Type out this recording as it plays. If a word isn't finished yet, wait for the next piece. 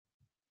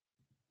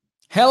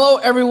Hello,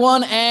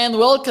 everyone, and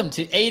welcome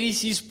to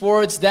ADC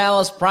Sports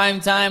Dallas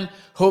Primetime.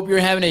 Hope you're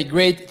having a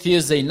great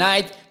Tuesday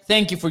night.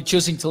 Thank you for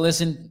choosing to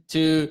listen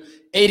to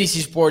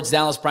ADC Sports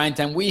Dallas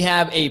Primetime. We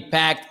have a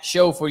packed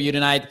show for you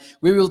tonight.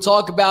 We will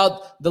talk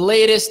about the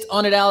latest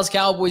on the Dallas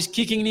Cowboys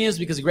kicking news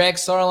because Greg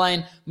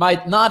Sarline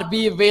might not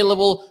be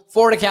available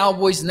for the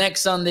Cowboys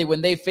next Sunday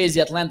when they face the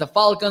Atlanta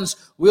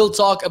Falcons. We'll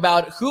talk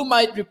about who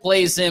might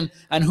replace him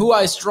and who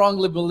I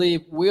strongly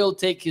believe will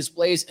take his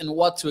place and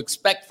what to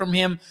expect from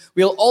him.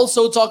 We'll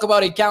also talk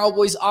about a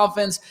Cowboys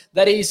offense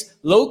that is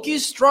low-key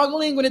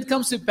struggling when it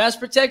comes to pass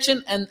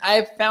protection, and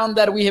I've found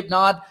that we have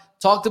not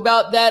talked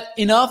about that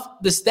enough.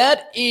 The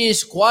stat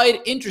is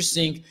quite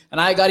interesting,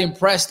 and I got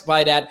impressed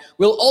by that.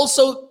 We'll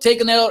also take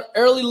an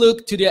early look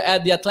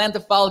at the Atlanta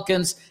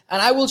Falcons,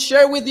 and I will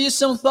share with you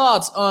some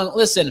thoughts on,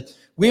 listen,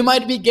 we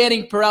might be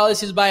getting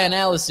paralysis by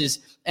analysis,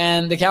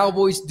 and the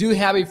Cowboys do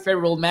have a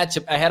favorable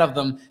matchup ahead of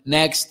them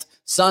next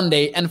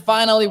Sunday. And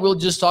finally, we'll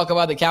just talk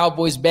about the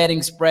Cowboys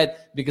betting spread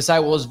because I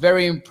was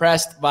very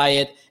impressed by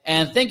it.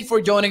 And thank you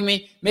for joining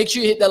me. Make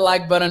sure you hit that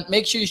like button.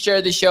 Make sure you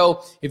share the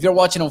show. If you're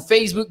watching on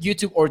Facebook,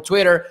 YouTube, or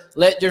Twitter,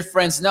 let your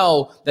friends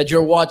know that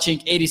you're watching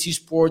ADC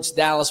Sports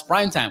Dallas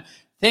Primetime.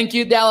 Thank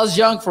you, Dallas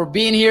Young, for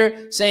being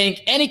here, saying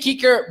any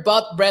kicker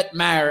but Brett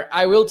Maher.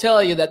 I will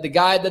tell you that the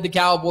guy that the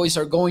Cowboys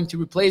are going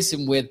to replace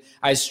him with,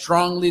 I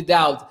strongly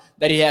doubt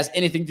that he has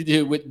anything to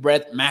do with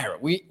Brett Maher.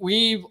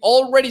 We've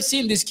already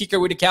seen this kicker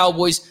with the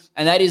Cowboys,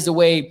 and that is the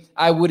way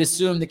I would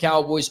assume the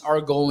Cowboys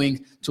are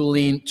going to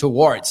lean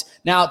towards.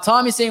 Now,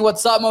 Tommy saying,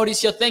 what's up,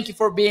 Mauricio? Thank you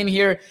for being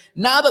here.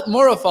 Now that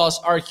more of us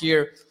are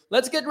here,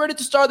 let's get ready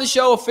to start the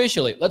show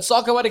officially. Let's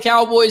talk about the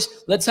Cowboys.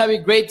 Let's have a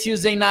great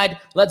Tuesday night.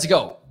 Let's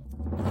go.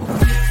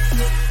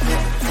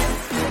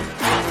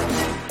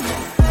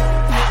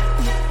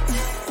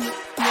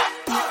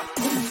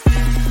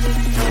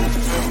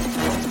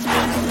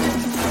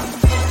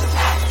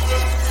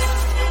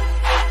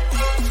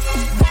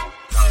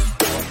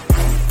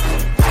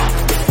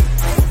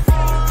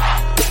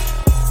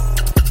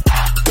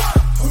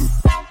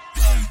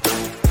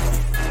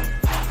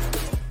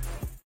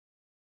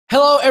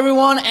 Hello,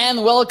 everyone,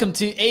 and welcome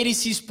to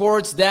ADC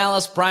Sports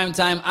Dallas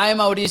Primetime. I'm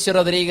Mauricio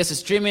Rodriguez,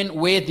 streaming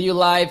with you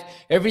live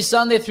every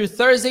Sunday through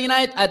Thursday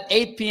night at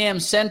 8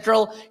 p.m.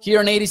 Central here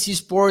on ADC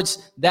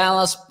Sports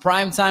Dallas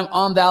Primetime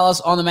on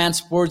Dallas On Demand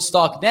Sports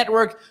Talk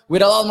Network,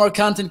 with a lot more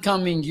content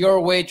coming your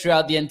way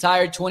throughout the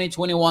entire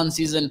 2021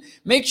 season.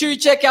 Make sure you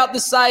check out the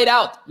site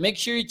out. Make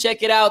sure you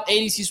check it out,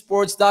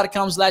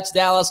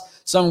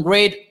 adcsports.com/Dallas. Some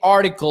great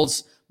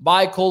articles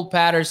by Cole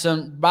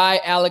Patterson, by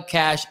Alec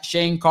Cash,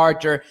 Shane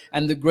Carter,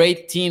 and the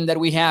great team that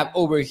we have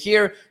over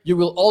here. You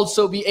will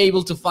also be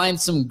able to find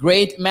some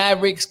great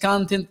Mavericks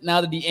content now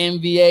that the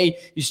NBA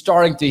is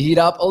starting to heat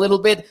up a little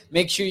bit.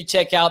 Make sure you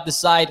check out the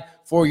site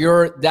for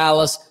your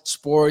Dallas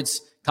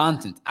sports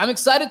content. I'm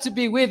excited to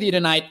be with you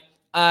tonight.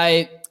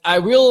 I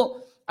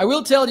will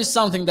tell you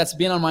something that's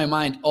been on my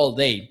mind all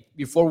day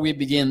before we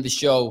begin the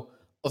show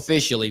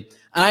officially.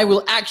 And I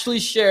will actually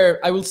say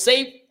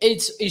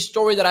it's a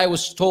story that I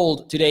was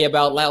told today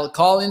about Lyle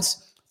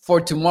Collins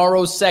for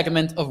tomorrow's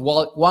segment of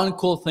One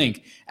Cool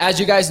Thing. As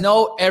you guys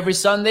know, every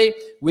Sunday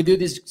we do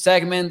this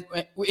segment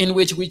in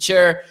which we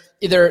share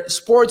either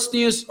sports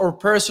news or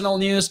personal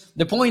news.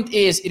 The point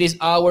is, it is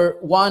our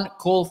One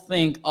Cool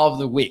Thing of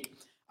the week.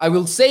 I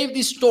will save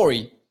this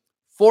story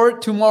for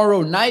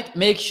tomorrow night.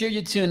 Make sure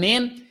you tune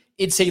in.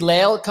 It's a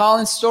Lyle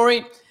Collins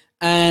story,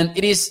 and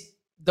it is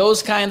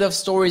those kind of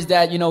stories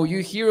that, you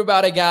hear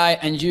about a guy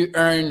and you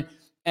earn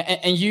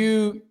and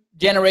you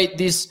generate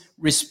this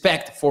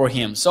respect for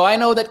him. So I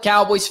know that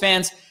Cowboys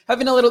fans have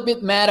been a little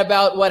bit mad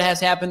about what has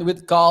happened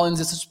with Collins,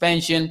 the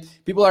suspension.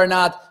 People are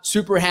not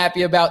super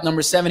happy about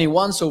number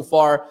 71 so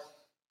far.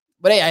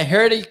 But hey, I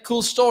heard a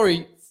cool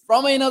story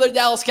from another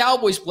Dallas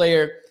Cowboys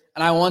player,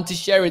 and I want to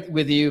share it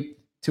with you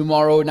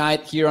tomorrow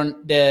night here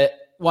on the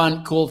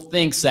One Cool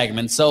Thing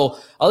segment. So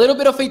a little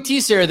bit of a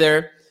teaser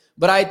there.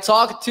 But I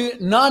talked to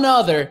none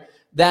other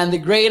than the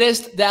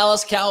greatest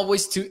Dallas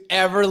Cowboys to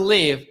ever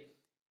live,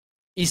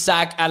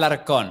 Isaac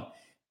Alarcon.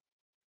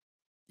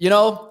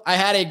 I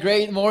had a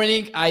great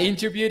morning. I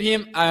interviewed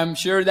him. I'm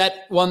sure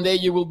that one day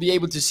you will be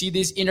able to see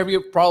this interview,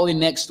 probably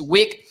next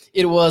week.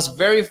 It was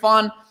very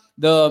fun.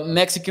 The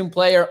Mexican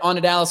player on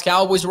the Dallas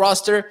Cowboys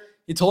roster,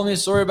 he told me a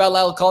story about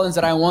Lyle Collins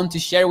that I want to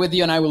share with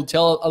you, and I will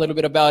tell a little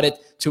bit about it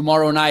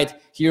tomorrow night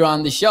here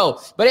on the show.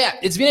 But yeah,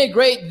 it's been a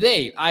great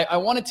day. I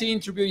wanted to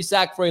interview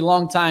Isaac for a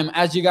long time.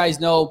 As you guys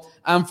know,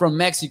 I'm from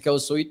Mexico,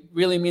 so it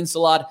really means a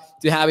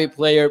lot to have a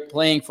player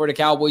playing for the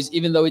Cowboys,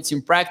 even though it's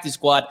in practice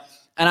squad.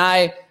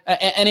 And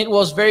it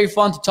was very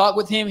fun to talk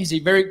with him. He's a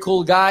very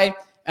cool guy,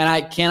 and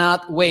I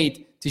cannot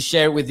wait to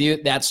share with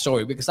you that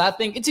story because I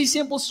think it's a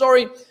simple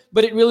story,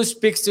 but it really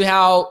speaks to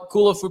how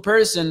cool of a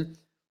person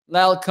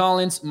Lyle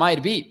Collins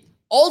might be.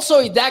 Also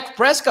a Dak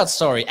Prescott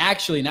story,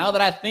 actually, now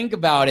that I think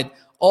about it,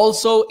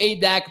 also a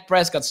Dak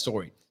Prescott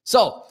story.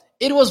 So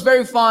it was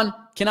very fun.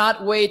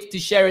 Cannot wait to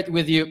share it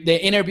with you.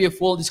 The interview,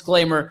 full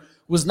disclaimer,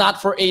 was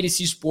not for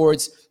ADC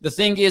Sports. The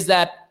thing is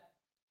that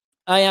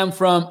I am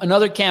from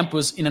another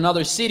campus in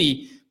another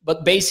city,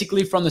 but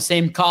basically from the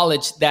same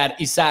college that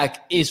Isaac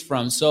is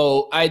from.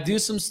 So I do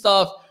some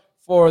stuff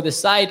for the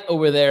site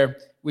over there,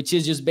 which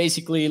is just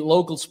basically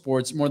local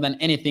sports more than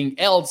anything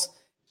else.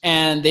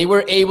 And they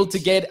were able to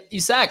get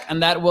Isaac,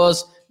 and that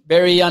was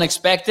very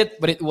unexpected,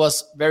 but it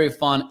was very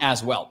fun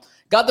as well.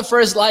 Got the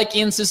first like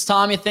in, says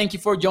Tommy. Thank you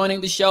for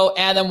joining the show.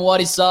 Adam, what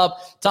is up?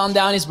 Tom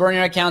Down his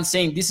burner account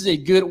saying this is a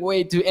good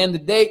way to end the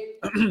day.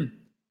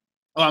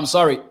 Oh, I'm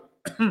sorry.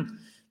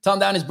 Tom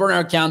Down his burner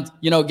account,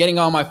 getting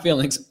on my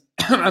feelings.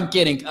 I'm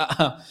kidding.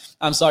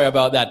 I'm sorry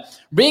about that.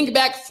 Bring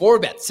back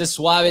Forbet, says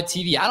Suave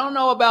TV. I don't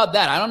know about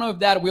that. I don't know if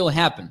that will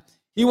happen.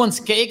 He wants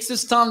cakes,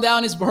 says Tom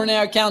Down his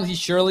burner account. He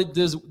surely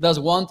does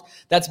want.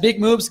 That's big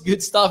moves.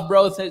 Good stuff,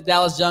 bro.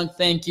 Dallas Junk,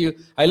 thank you.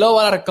 I love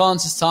Alarcon,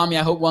 says Tommy.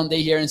 I hope one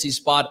day he earns his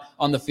spot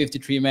on the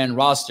 53-man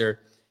roster.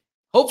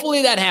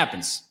 Hopefully that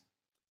happens.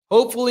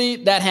 Hopefully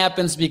that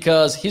happens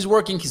because he's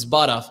working his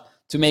butt off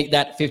to make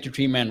that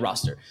 53-man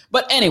roster.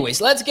 But anyways,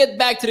 let's get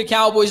back to the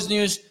Cowboys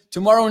news.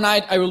 Tomorrow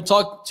night, I will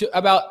talk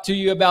to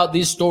you about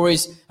these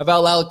stories,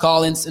 about Lyle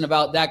Collins and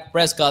about Dak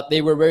Prescott.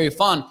 They were very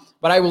fun,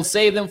 but I will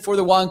save them for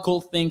the One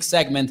Cool Thing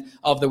segment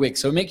of the week.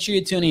 So make sure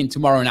you tune in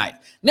tomorrow night.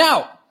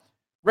 Now,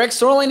 Greg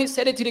Sorlin is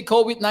headed to the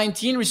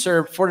COVID-19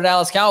 reserve for the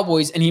Dallas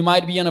Cowboys, and he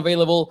might be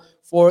unavailable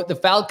for the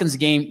Falcons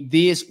game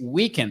this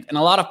weekend. And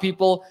a lot of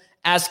people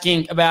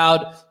asking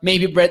about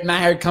maybe Brett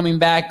Maher coming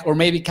back or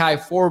maybe Kai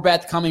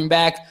Forbet coming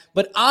back.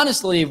 But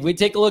honestly, if we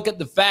take a look at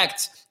the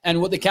facts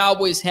and what the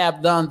Cowboys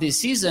have done this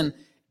season,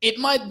 it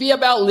might be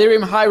about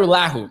Lirim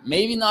Hajrullahu.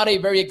 Maybe not a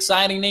very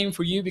exciting name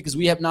for you because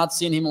we have not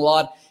seen him a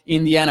lot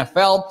in the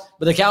NFL,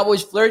 but the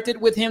Cowboys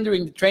flirted with him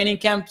during the training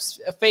camp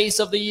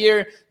phase of the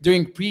year,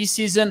 during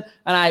preseason,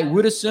 and I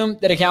would assume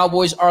that the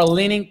Cowboys are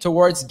leaning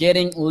towards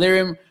getting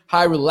Lirim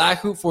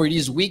Hajrullahu for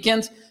this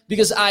weekend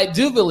because I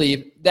do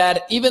believe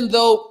that even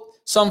though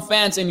some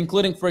fans, and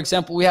including, for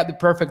example, we have the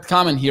perfect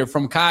comment here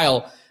from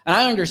Kyle, and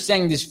I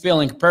understand this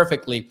feeling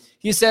perfectly.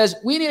 He says,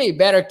 we need a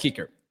better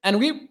kicker. And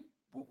we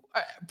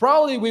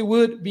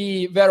would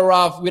be better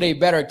off with a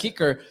better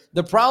kicker.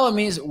 The problem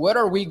is, where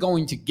are we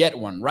going to get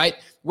one, right?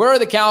 Where are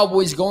the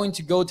Cowboys going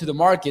to go to the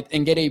market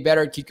and get a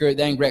better kicker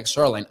than Greg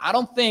Sorlin? I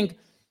don't think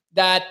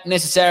that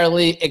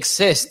necessarily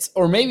exists.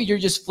 Or maybe you're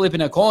just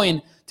flipping a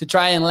coin to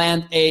try and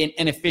land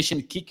an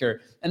efficient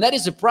kicker. And that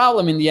is a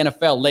problem in the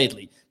NFL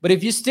lately. But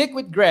if you stick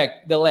with Greg,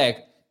 the leg,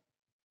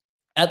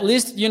 at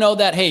least you know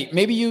that, hey,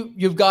 maybe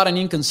you've got an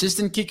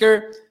inconsistent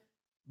kicker,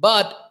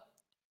 but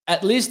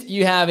at least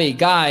you have a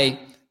guy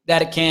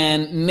that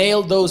can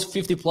nail those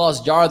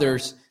 50-plus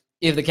yarders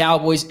if the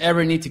Cowboys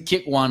ever need to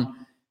kick one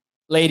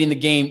late in the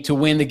game to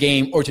win the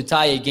game or to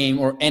tie a game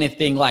or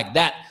anything like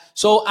that.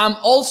 So I'm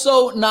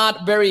also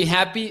not very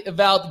happy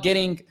about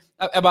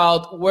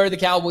where the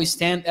Cowboys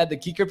stand at the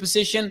kicker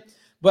position,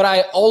 but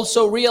I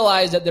also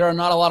realize that there are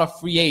not a lot of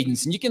free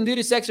agents. And you can do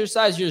this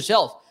exercise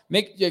yourself.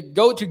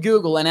 Go to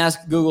Google and ask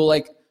Google,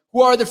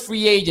 who are the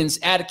free agents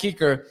at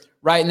kicker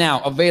right now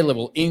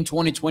available in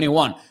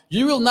 2021?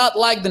 You will not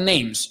like the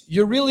names.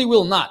 You really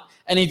will not.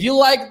 And if you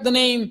like the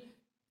name,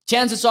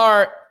 chances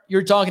are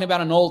you're talking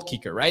about an old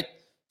kicker, right?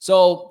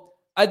 So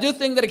I do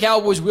think that the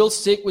Cowboys will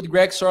stick with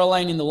Greg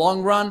Sorlin in the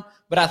long run,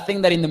 but I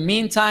think that in the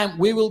meantime,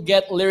 we will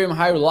get Lirim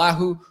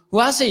Hajrullahu, who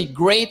has a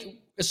great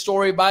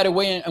story, by the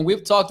way, and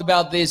we've talked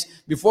about this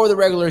before the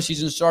regular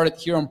season started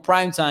here on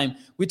Primetime.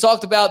 We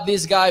talked about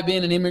this guy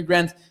being an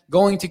immigrant,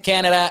 going to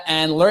Canada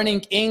and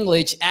learning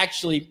English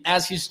actually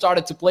as he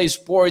started to play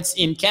sports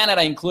in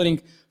Canada,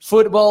 including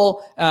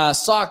football,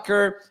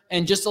 soccer,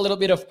 and just a little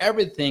bit of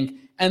everything.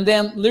 And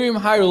then Lirim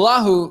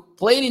Hajrullahu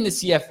played in the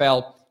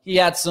CFL. He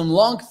had some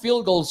long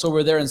field goals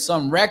over there and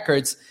some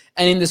records.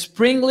 And in the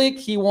spring league,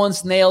 he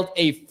once nailed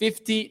a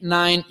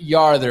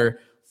 59-yarder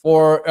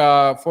for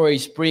a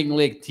spring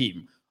league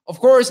team. Of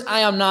course,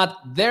 I am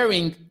not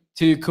daring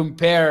to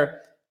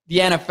compare the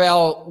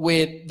NFL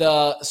with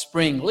the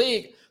spring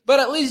league, but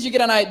at least you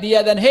get an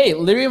idea that, hey,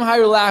 Lirim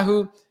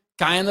Hajrullahu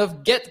kind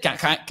of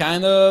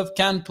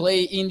can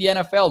play in the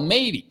NFL.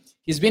 Maybe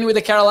he's been with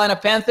the Carolina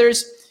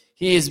Panthers.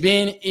 He has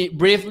been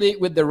briefly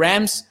with the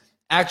Rams.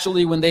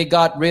 Actually, when they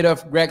got rid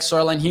of Greg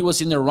Sorlin, he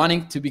was in the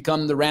running to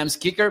become the Rams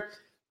kicker.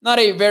 Not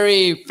a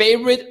very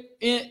favorite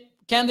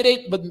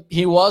candidate, but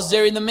he was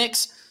there in the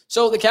mix.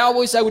 So the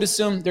Cowboys, I would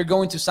assume they're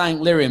going to sign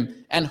Lirim.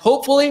 And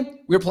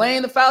hopefully, we're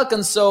playing the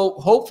Falcons, so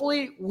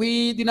hopefully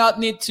we do not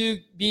need to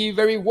be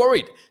very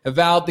worried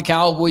about the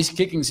Cowboys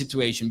kicking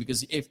situation,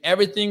 because if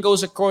everything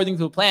goes according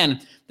to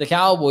plan, the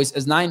Cowboys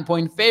as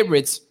 9-point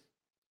favorites,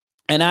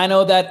 and I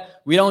know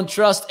that we don't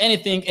trust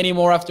anything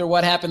anymore after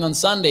what happened on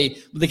Sunday,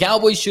 but the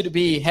Cowboys should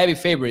be heavy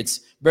favorites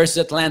versus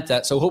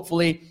Atlanta, so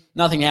hopefully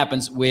nothing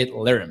happens with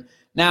Lirim.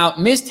 Now,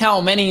 missed how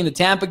many in the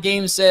Tampa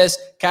game, says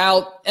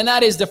Kyle, and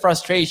that is the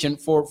frustration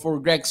for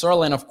Greg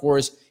Sorlin, of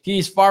course. He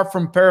is far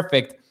from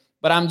perfect,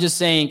 but I'm just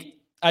saying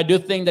I do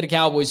think that the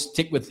Cowboys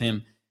stick with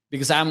him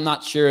because I'm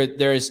not sure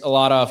there's a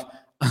lot of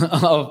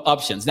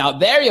options. Now,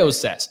 Dario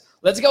says,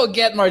 let's go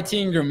get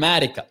Martin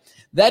Gramatica.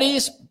 That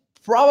is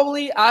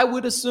probably, I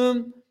would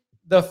assume,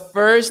 the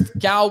first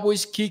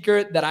Cowboys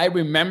kicker that I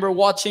remember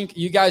watching.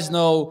 You guys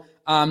know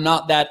I'm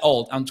not that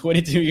old. I'm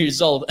 22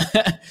 years old.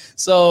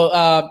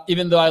 So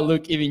even though I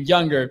look even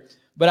younger,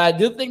 but I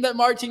do think that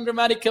Martin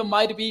Gramatica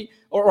might be,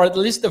 or at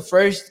least the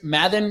first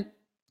Madden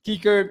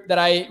kicker that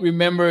I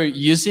remember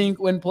using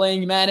when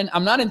playing Madden.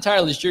 I'm not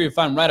entirely sure if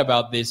I'm right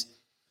about this.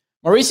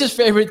 Maurice's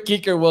favorite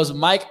kicker was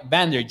Mike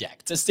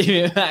Vanderjagt to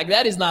Stevie Mac.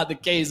 That is not the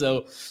case,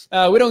 though.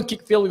 We don't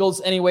kick field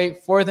goals anyway.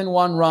 4th and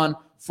 1 run,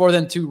 4th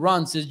and 2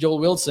 run, says Joel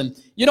Wilson.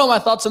 You know my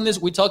thoughts on this.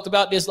 We talked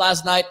about this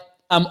last night.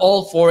 I'm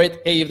all for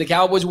it. Hey, if the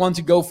Cowboys want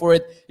to go for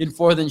it in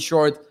 4th and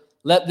short,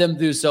 let them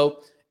do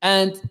so.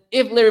 And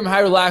if Lirim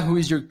Hairulahu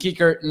is your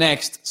kicker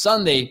next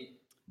Sunday,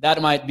 that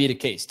might be the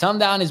case. Tom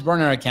Down his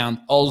burner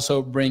account,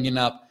 also bringing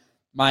up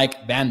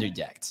Mike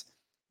Vanderjagt.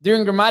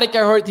 During Grammatic, I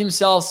heard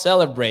himself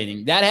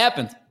celebrating. That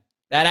happened.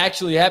 That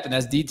actually happened,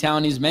 as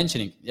D-Town is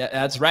mentioning. Yeah,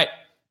 that's right.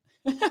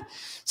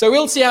 So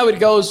we'll see how it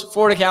goes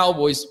for the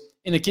Cowboys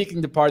in the kicking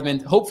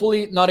department.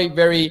 Hopefully not a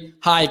very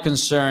high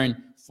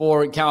concern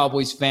for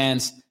Cowboys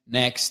fans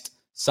next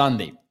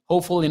Sunday.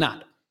 Hopefully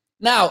not.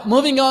 Now,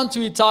 moving on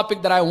to a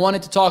topic that I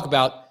wanted to talk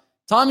about.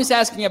 Tom is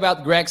asking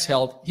about Greg's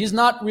health. He's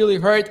not really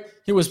hurt.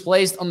 He was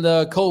placed on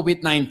the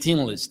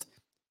COVID-19 list.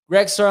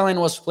 Greg Sörlein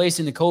was placed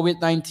in the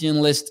COVID-19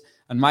 list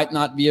and might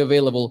not be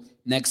available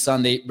next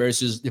Sunday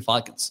versus the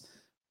Falcons.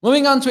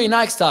 Moving on to a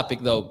next topic,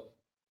 though.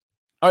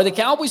 Are the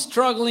Cowboys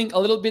struggling a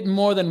little bit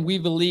more than we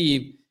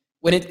believe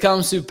when it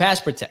comes to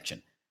pass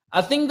protection?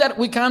 I think that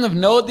we kind of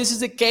know this is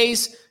the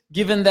case,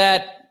 given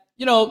that,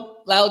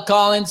 Lyle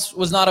Collins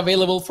was not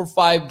available for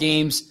 5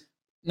 games.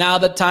 Now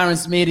that Tyron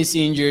Smith is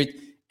injured,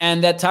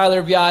 and that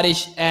Tyler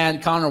Viadic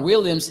and Connor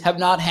Williams have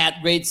not had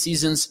great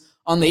seasons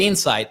on the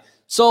inside.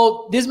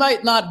 So this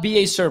might not be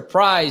a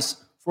surprise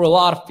for a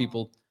lot of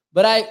people,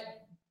 but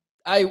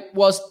I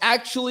was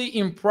actually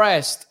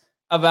impressed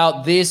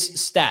about this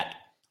stat.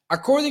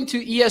 According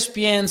to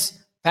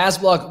ESPN's pass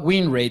block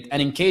win rate,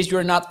 and in case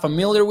you're not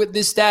familiar with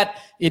this stat,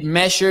 it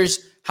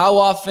measures how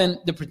often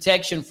the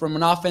protection from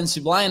an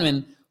offensive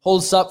lineman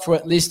holds up for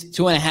at least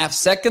 2.5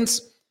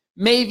 seconds.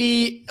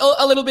 Maybe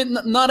a little bit,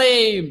 not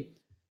a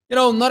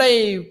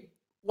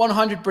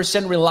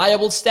 100%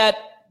 reliable stat,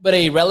 but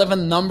a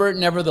relevant number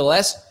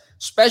nevertheless,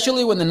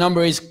 especially when the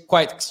number is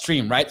quite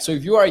extreme, right? So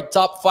if you are a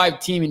top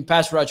 5 team in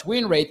pass rush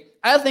win rate,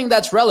 I think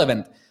that's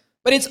relevant.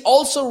 But it's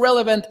also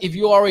relevant if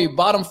you are a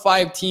bottom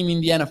 5 team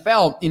in the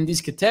NFL in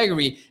this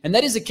category, and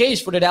that is the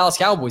case for the Dallas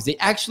Cowboys. They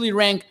actually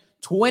rank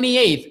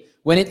 28th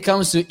when it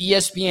comes to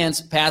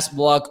ESPN's pass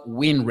block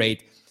win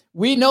rate.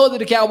 We know that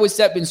the Cowboys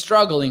have been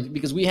struggling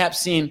because we have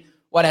seen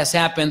what has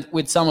happened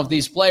with some of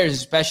these players,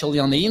 especially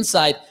on the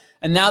inside.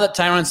 And now that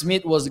Tyron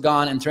Smith was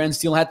gone and Trent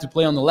Steele had to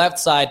play on the left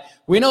side,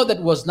 we know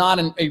that was not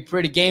a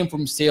pretty game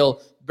from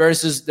Steele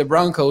versus the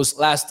Broncos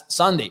last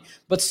Sunday.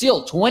 But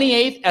still,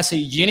 28th as a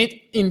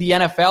unit in the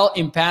NFL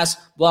in pass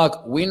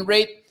block win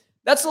rate.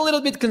 That's a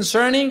little bit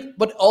concerning,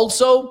 but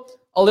also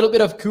a little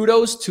bit of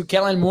kudos to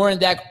Kellen Moore and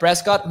Dak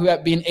Prescott, who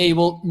have been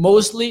able,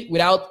 mostly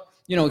without,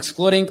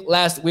 excluding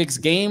last week's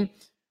game,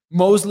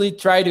 mostly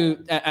try to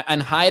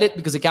and hide it,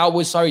 because the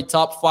Cowboys are a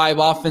top 5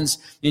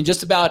 offense in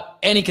just about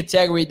any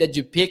category that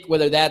you pick,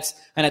 whether that's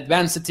an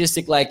advanced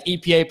statistic like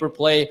EPA per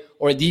play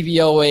or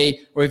DVOA,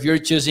 or if you're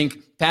choosing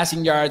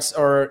passing yards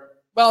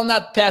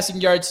not passing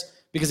yards,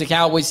 because the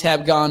Cowboys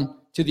have gone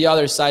to the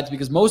other side,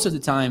 because most of the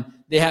time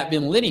they have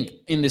been leading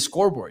in the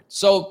scoreboard.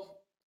 So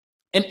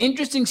an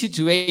interesting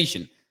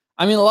situation.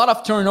 I mean, a lot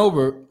of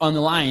turnover on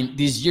the line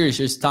this year,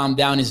 says Tom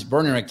Down his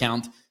burner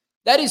account.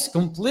 That is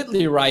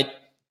completely right.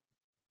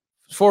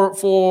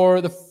 For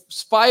the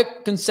 5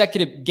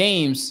 consecutive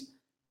games,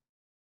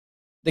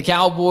 the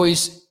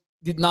Cowboys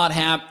did not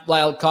have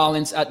Lyle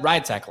Collins at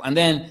right tackle. And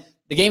then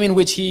the game in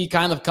which he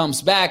kind of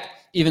comes back,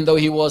 even though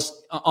he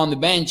was on the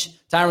bench,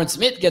 Tyron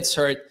Smith gets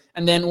hurt.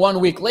 And then 1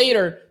 week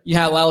later, you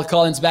have Lyle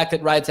Collins back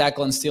at right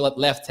tackle and still at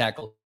left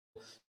tackle.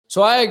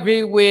 So I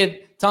agree with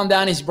Tom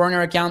Downey's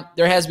burner account.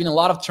 There has been a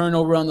lot of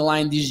turnover on the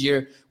line this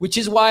year, which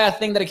is why I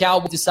think that the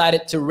Cowboys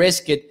decided to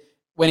risk it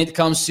when it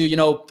comes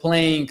to,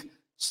 playing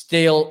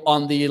still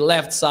on the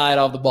left side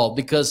of the ball.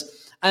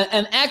 Because,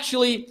 and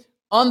actually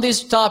on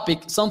this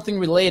topic, something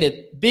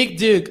related, Big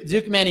Duke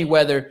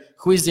Manyweather,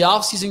 who is the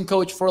offseason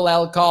coach for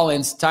Lyle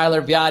Collins,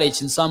 Tyler Viadic,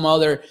 and some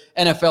other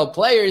NFL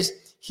players,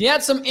 he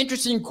had some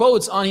interesting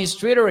quotes on his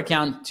Twitter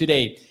account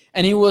today.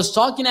 And he was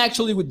talking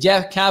actually with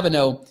Jeff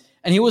Cavanaugh,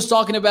 and he was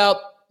talking about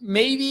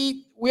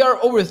maybe we are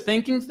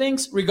overthinking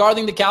things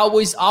regarding the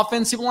Cowboys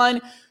offensive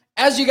line.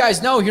 As you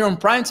guys know, here on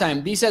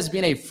Primetime, this has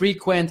been a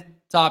frequent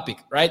topic,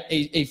 right?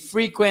 A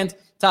frequent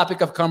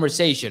topic of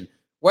conversation.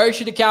 Where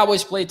should the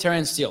Cowboys play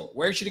Terrence Steele?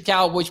 Where should the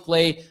Cowboys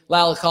play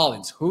Lyle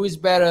Collins? Who is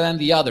better than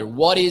the other?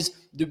 What is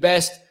the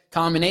best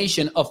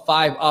combination of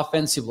 5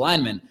 offensive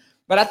linemen?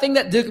 But I think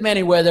that Duke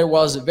Manyweather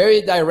was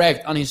very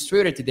direct on his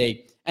Twitter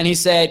today. And he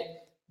said,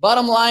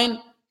 bottom line,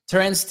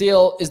 Terrence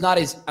Steele is not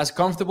as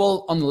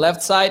comfortable on the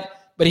left side,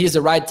 but he's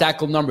the right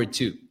tackle number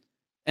 2.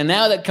 And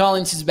now that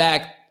Collins is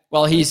back,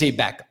 well, he's a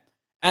backup.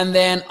 And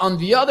then on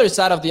the other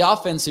side of the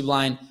offensive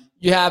line,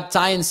 you have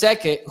Ty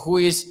Nseke, who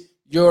is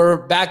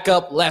your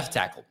backup left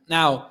tackle.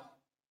 Now,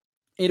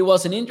 it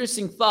was an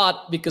interesting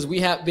thought because we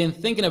have been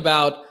thinking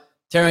about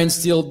Terrence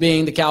Steele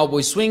being the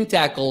Cowboys swing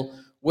tackle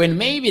when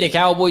maybe the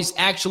Cowboys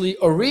actually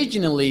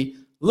originally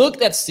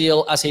looked at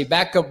Steele as a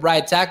backup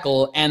right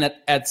tackle and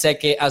at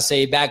Nseke as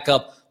a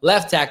backup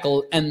left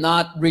tackle and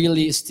not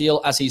really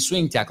Steele as a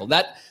swing tackle.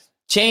 That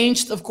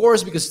changed, of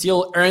course, because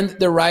Steele earned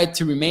the right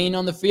to remain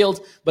on the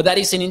field, but that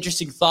is an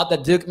interesting thought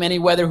that Duke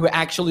Manyweather, who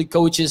actually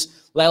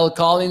coaches Lyle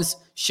Collins,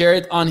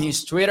 shared on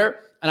his Twitter,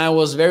 and I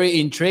was very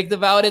intrigued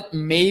about it.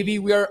 Maybe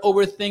we are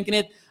overthinking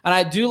it, and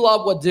I do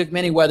love what Duke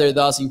Manyweather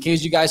does. In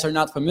case you guys are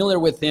not familiar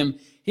with him,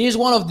 he is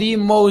one of the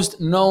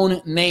most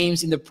known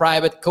names in the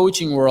private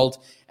coaching world,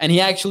 and he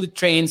actually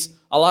trains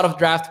a lot of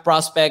draft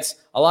prospects,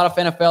 a lot of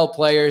NFL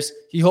players.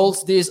 He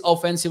holds this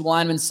offensive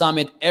lineman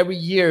summit every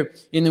year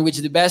in which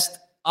the best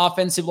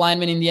offensive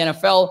linemen in the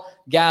NFL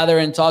gather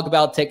and talk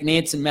about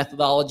techniques and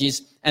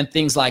methodologies and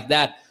things like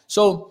that.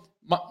 So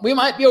we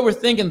might be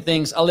overthinking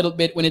things a little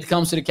bit when it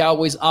comes to the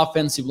Cowboys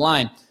offensive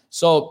line.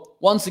 So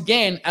once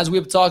again, as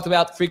we've talked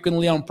about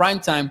frequently on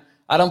Primetime,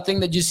 I don't think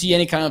that you see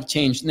any kind of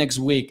change next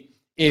week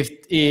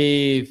if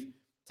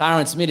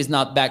Tyron Smith is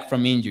not back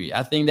from injury.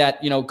 I think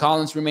that,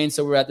 Collins remains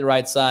over at the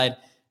right side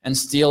and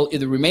Steele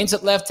either remains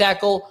at left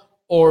tackle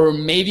or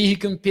maybe he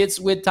competes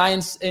with Ty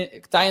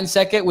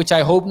Nseke, which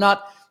I hope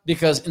not,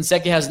 because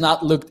Nseke has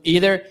not looked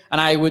either, and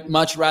I would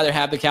much rather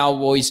have the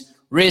Cowboys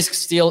risk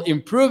Steele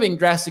improving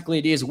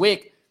drastically this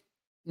week.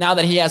 Now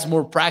that he has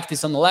more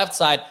practice on the left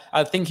side,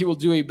 I think he will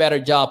do a better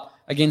job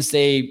against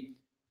a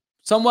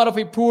somewhat of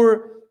a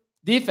poor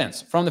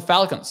defense from the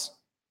Falcons.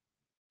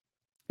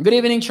 Good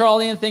evening,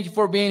 Charlie, and thank you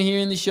for being here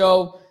in the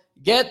show.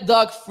 Get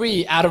Doug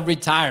Free out of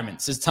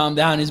retirement, says Tom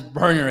down his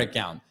burner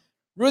account.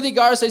 Rudy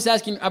Garza is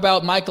asking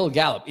about Michael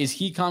Gallup. Is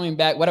he coming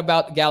back? What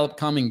about Gallup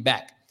coming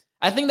back?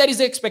 I think that is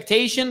the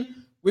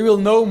expectation. We will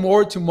know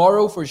more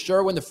tomorrow for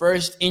sure when the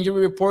first injury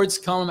reports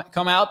come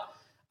out.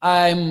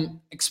 I'm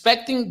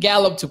expecting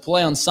Gallup to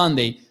play on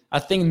Sunday. I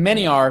think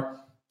many are.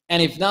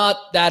 And if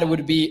not, that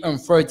would be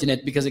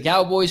unfortunate because the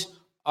Cowboys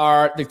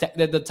are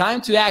the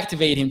time to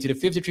activate him to the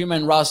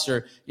 53-man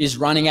roster is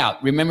running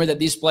out. Remember that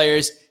these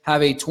players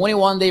have a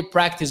 21-day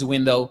practice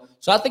window.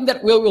 So I think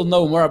that we will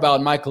know more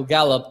about Michael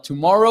Gallup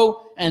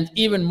tomorrow and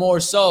even more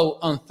so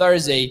on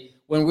Thursday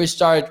when we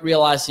start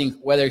realizing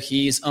whether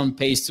he is on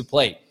pace to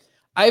play.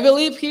 I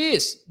believe he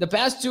is. The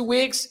past 2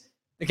 weeks,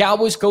 the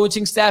Cowboys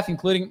coaching staff,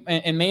 including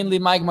and mainly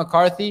Mike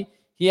McCarthy,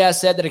 he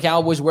has said that the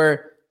Cowboys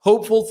were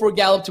hopeful for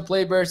Gallup to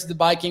play versus the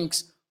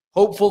Vikings,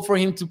 hopeful for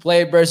him to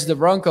play versus the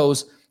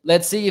Broncos.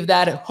 Let's see if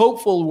that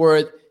hopeful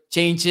word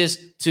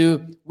changes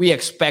to we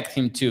expect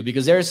him to,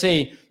 because there's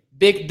a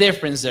big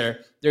difference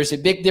there. There's a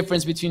big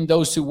difference between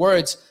those two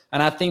words,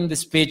 and I think the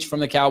speech from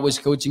the Cowboys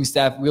coaching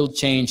staff will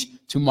change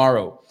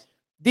tomorrow.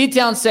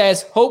 D-Town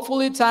says,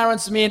 hopefully Tyron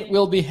Smith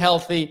will be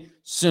healthy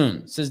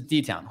soon, says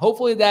D-Town.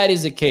 Hopefully that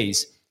is the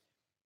case.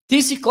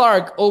 TC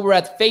Clark over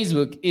at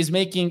Facebook is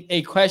making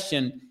a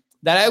question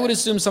that I would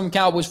assume some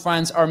Cowboys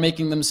fans are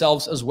making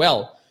themselves as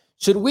well.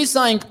 Should we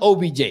sign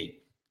OBJ?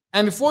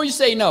 And before you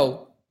say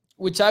no,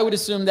 which I would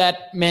assume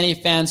that many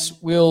fans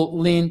will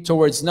lean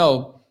towards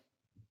no,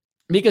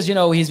 because,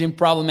 he's been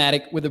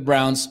problematic with the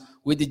Browns,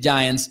 with the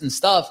Giants and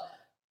stuff.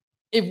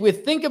 If we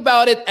think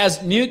about it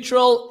as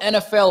neutral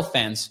NFL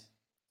fans,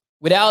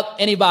 without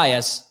any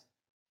bias,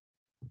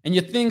 and you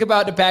think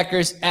about the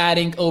Packers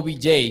adding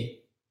OBJ,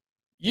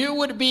 you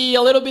would be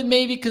a little bit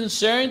maybe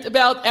concerned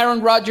about Aaron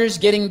Rodgers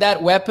getting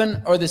that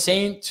weapon, or the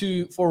same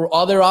for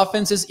other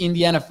offenses in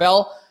the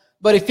NFL.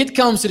 But if it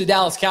comes to the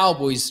Dallas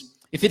Cowboys,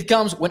 if it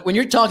comes when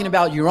you're talking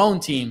about your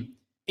own team,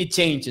 it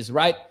changes,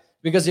 right?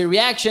 Because the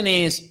reaction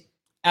is,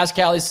 as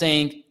Cal is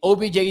saying,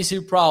 OBJ is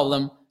your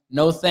problem.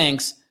 No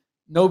thanks.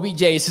 No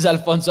BJ, says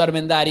Alfonso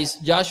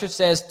Armendariz. Joshua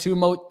says too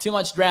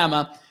much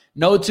drama.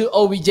 No to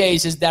OBJ,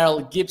 says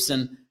Darrell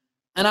Gibson.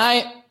 And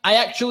I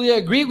actually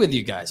agree with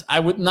you guys. I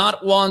would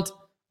not want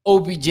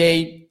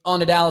OBJ on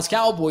the Dallas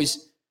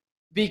Cowboys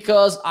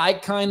because I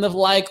kind of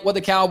like what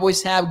the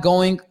Cowboys have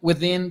going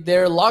within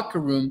their locker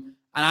room,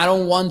 and I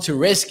don't want to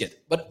risk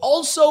it. But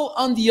also,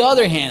 on the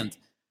other hand,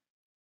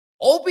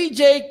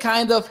 OBJ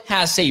kind of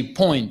has a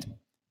point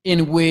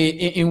in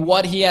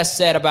what he has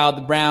said about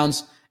the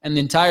Browns and the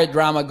entire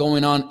drama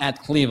going on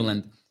at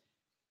Cleveland.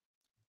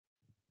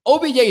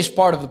 OBJ is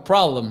part of the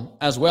problem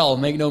as well,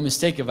 make no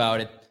mistake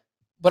about it.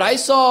 But I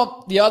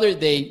saw the other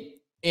day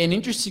an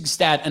interesting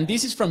stat, and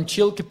this is from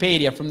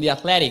Chilcapedia from The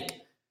Athletic.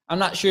 I'm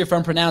not sure if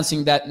I'm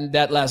pronouncing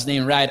that last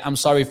name right. I'm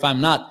sorry if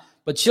I'm not.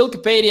 But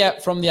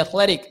Chilcapedia from The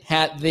Athletic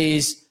had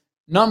these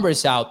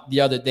numbers out the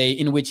other day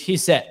in which he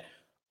said,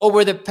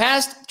 over the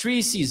past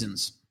 3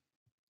 seasons,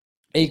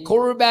 a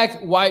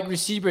quarterback wide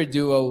receiver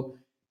duo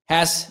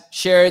has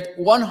shared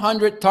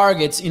 100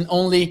 targets in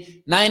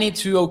only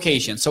 92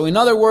 occasions. So in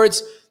other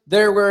words,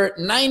 there were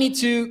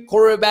 92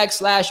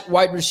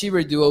 quarterback/wide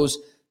receiver duos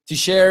to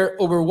share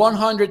over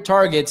 100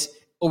 targets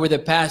over the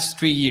past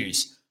 3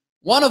 years.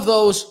 One of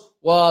those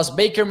was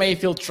Baker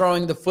Mayfield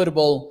throwing the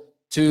football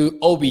to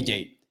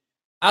OBJ.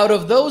 Out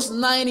of those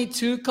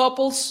 92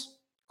 couples,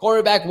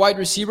 quarterback wide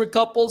receiver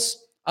couples,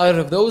 out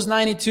of those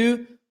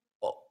 92,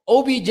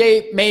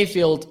 OBJ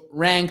Mayfield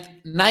ranked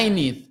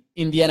 90th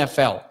in the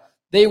NFL.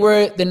 They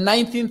were the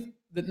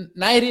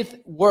 90th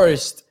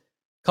worst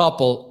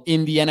couple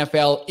in the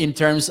NFL in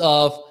terms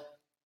of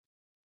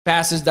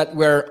passes that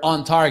were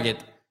on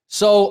target.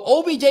 So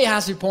OBJ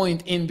has a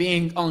point in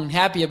being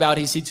unhappy about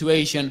his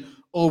situation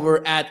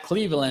over at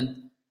Cleveland.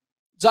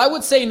 So I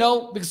would say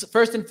no, because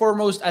first and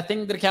foremost, I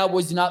think that the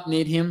Cowboys do not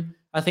need him.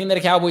 I think that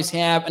the Cowboys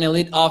have an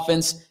elite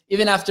offense,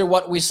 even after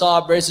what we saw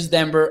versus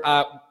Denver.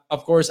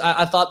 Of course,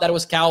 I thought that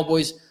was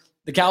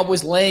the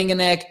Cowboys laying an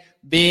egg,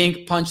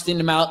 being punched in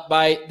the mouth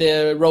by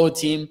the road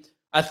team.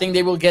 I think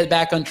they will get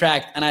back on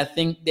track, and I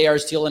think they are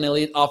still an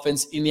elite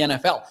offense in the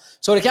NFL.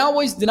 So the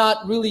Cowboys do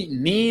not really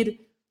need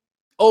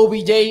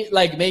OBJ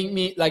like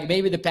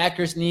maybe the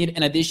Packers need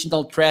an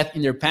additional threat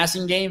in their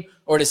passing game,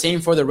 or the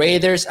same for the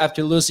Raiders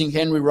after losing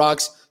Henry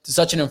Ruggs to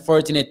such an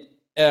unfortunate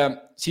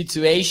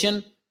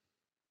situation.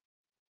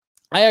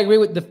 I agree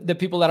with the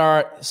people that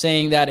are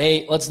saying that,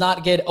 hey, let's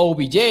not get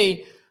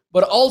OBJ.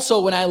 But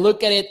also when I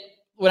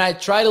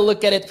try to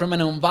look at it from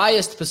an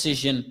unbiased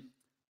position,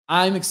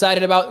 I'm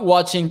excited about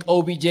watching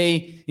OBJ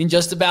in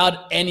just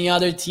about any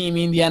other team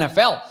in the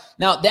NFL.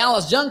 Now,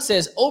 Dallas Young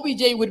says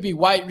OBJ would be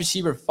wide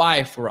receiver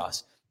 5 for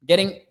us.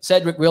 Getting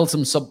Cedric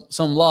Wilson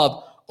some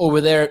love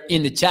over there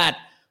in the chat.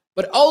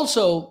 But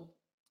also,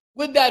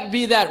 would that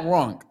be that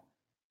wrong?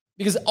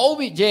 Because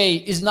OBJ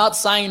is not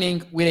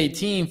signing with a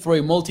team for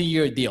a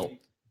multi-year deal.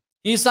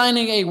 He's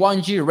signing a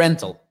 1-year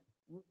rental.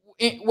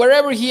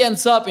 Wherever he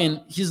ends up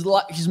in, he's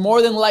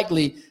more than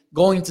likely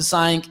going to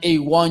sign a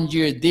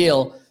 1-year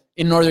deal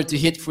in order to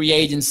hit free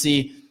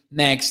agency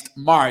next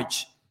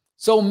March.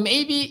 So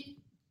maybe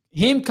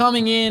him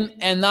coming in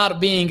and not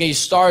being a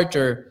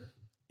starter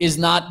is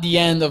not the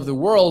end of the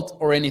world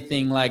or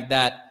anything like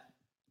that.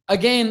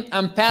 Again,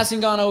 I'm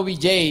passing on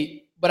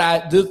OBJ, but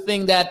I do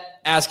think that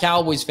as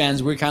Cowboys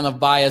fans, we're kind of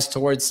biased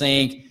towards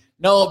saying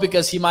no,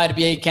 because he might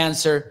be a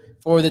cancer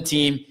for the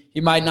team.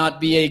 He might not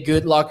be a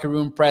good locker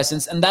room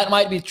presence, and that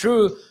might be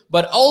true,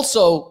 but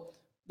also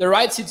the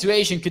right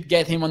situation could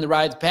get him on the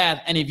right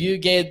path. And if you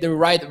get the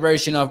right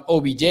version of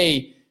OBJ,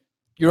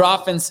 your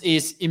offense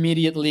is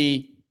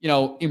immediately,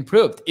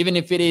 improved, even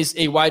if it is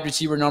a wide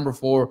receiver number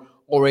 4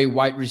 or a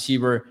wide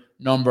receiver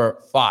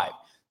number 5.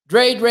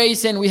 Dre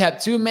Drayson, we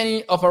have too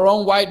many of our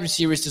own wide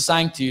receivers to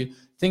sign to.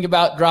 Think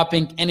about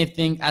dropping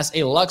anything as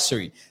a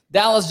luxury.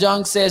 Dallas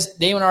Young says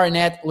Damon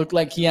Arnett looked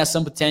like he has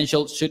some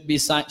potential. Should we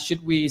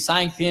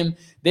sign him?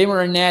 Damon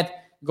Arnett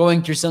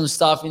going through some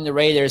stuff in the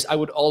Raiders. I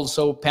would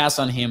also pass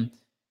on him,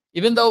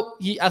 even though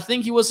I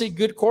think he was a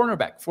good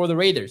cornerback for the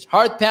Raiders.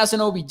 Hard pass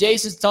on OBJ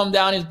says Tom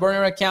Down his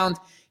burner account.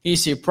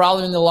 He's a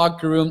problem in the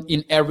locker room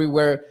in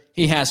everywhere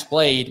he has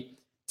played.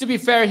 To be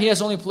fair, he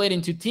has only played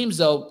in 2 teams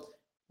though,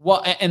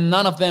 and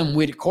none of them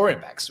with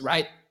quarterbacks,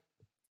 right?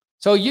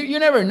 So you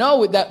never know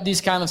with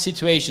these kind of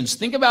situations.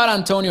 Think about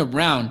Antonio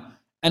Brown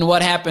and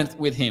what happened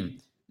with him.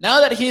 Now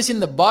that he's in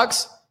the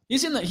Bucs,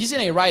 he's in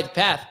a right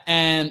path,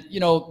 and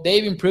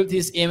they've improved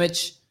his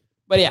image.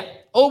 But yeah,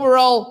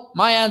 overall,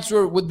 my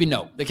answer would be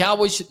no. The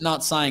Cowboys should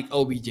not sign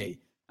OBJ.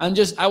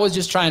 I was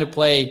just trying to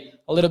play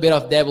a little bit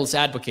of devil's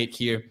advocate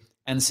here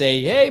and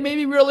say, hey,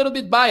 maybe we're a little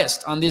bit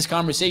biased on this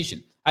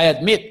conversation. I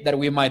admit that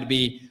we might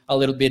be a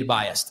little bit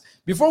biased.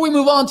 Before we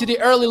move on to the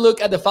early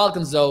look at the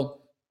Falcons, though,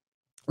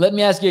 let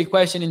me ask you a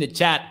question in the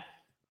chat.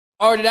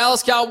 Are the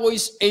Dallas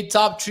Cowboys a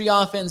top 3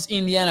 offense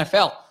in the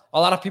NFL? A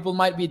lot of people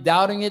might be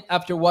doubting it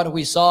after what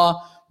we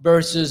saw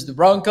versus the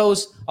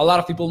Broncos. A lot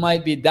of people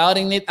might be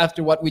doubting it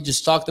after what we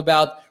just talked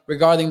about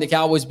regarding the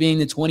Cowboys being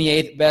the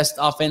 28th best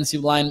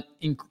offensive line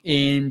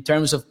in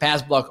terms of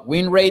pass block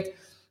win rate.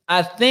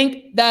 I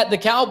think that the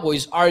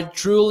Cowboys are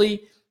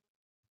truly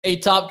a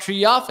top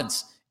 3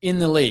 offense in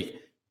the league.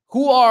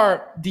 Who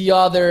are the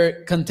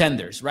other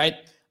contenders, right?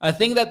 I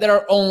think that there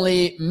are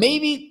only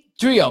maybe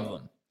 3 of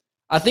them.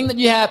 I think that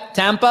you have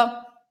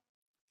Tampa.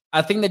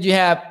 I think that you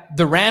have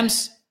the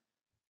Rams.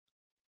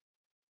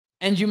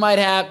 And you might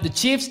have the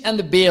Chiefs and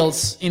the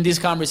Bills in this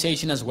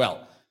conversation as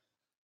well.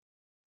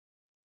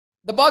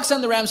 The Bucs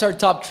and the Rams are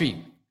top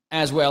 3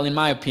 as well, in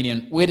my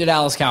opinion, with the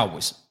Dallas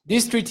Cowboys.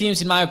 These 3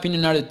 teams, in my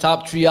opinion, are the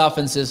top 3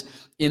 offenses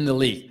in the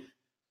league.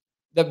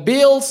 The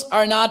Bills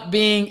are not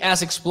being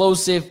as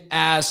explosive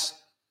as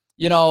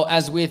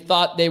we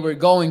thought they were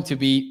going to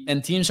be,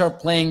 and teams are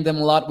playing them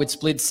a lot with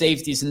split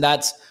safeties, and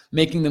that's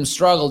making them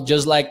struggle,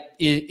 just like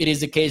it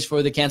is the case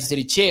for the Kansas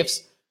City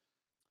Chiefs.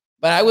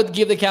 But I would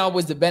give the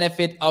Cowboys the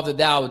benefit of the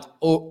doubt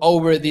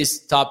over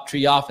these top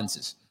 3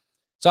 offenses.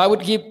 So I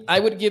would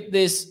give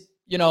this,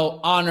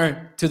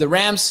 honor to the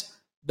Rams,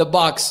 the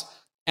Bucs,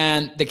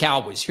 and the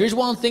Cowboys. Here's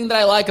one thing that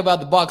I like about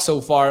the Bucs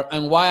so far,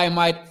 and why I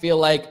might feel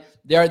like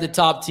they're the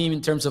top team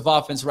in terms of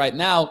offense right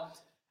now.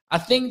 I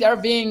think they're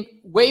being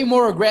way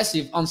more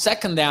aggressive on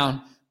second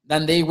down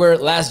than they were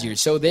last year.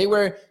 So they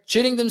were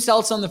shooting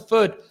themselves on the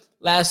foot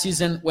last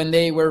season when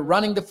they were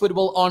running the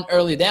football on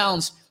early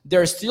downs.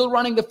 They're still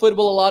running the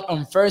football a lot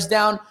on first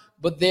down,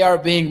 but they are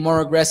being more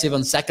aggressive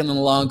on second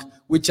and long,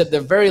 which at the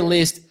very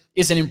least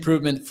is an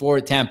improvement for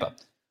Tampa.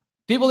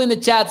 People in the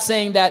chat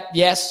saying that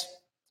yes.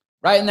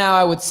 Right now,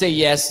 I would say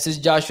yes, says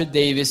Joshua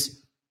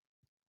Davis.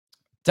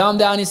 Tom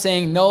Downey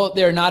saying no,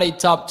 they're not a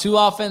top 2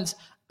 offense.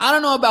 I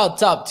don't know about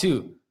top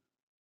 2,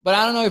 but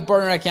I don't know if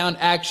burner account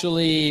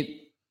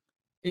actually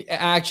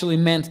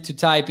meant to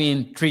type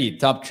in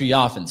top 3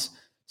 offense.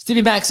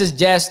 Stevie Mack says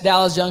yes.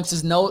 Dallas Young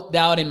says no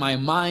doubt in my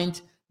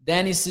mind.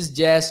 Danny says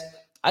yes.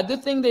 I do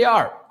think they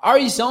are.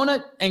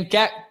 Arizona and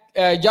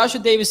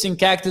Joshua Davis and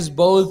Cactus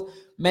both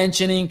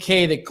mentioning,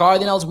 hey, the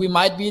Cardinals, we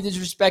might be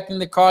disrespecting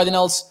the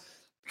Cardinals.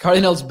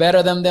 Cardinals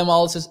better than them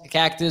all, says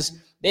Cactus.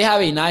 They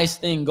have a nice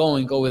thing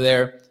going over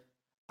there.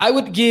 I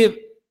would give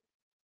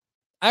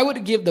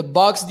the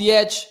Bucs the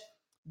edge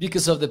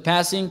because of the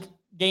passing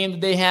game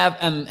that they have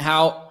and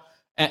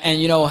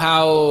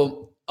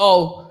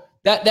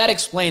that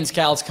explains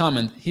Cal's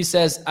comment. He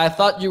says, I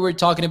thought you were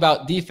talking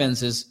about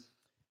defenses.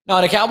 No,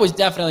 the Cowboys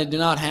definitely do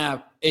not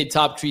have a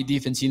top 3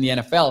 defense in the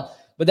NFL,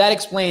 but that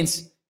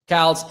explains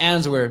Cal's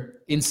answer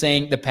in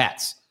saying the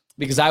Pats,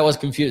 because I was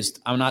confused.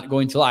 I'm not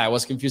going to lie. I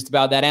was confused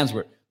about that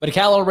answer. But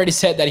Cal already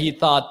said that he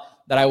thought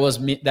that I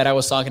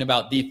was talking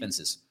about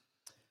defenses.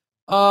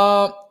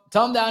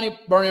 Tom Downey,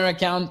 burner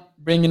account,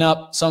 bringing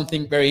up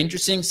something very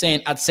interesting,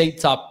 saying I'd say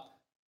top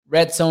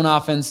red zone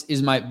offense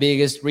is my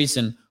biggest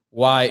reason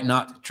why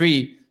not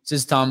 3,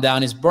 says Tom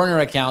Downey's burner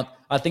account.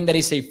 I think that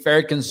is a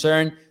fair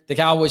concern. The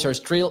Cowboys are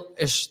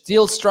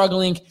still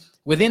struggling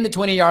within the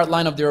 20-yard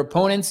line of their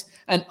opponents.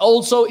 And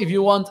also, if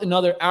you want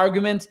another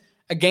argument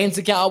against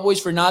the Cowboys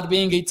for not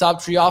being a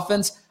top 3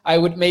 offense, I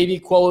would maybe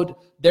quote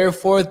their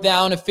 4th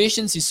down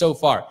efficiency so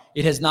far.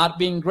 It has not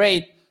been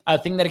great. I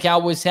think that the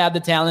Cowboys have the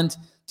talent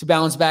to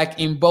bounce back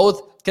in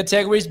both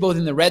categories, both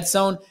in the red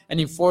zone and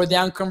in 4th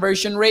down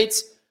conversion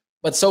rates.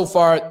 But so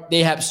far,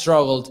 they have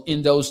struggled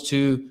in those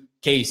 2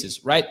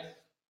 cases, right?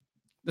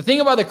 The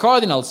thing about the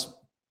Cardinals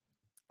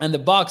and the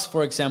Bucs,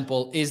 for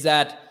example, is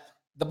that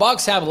the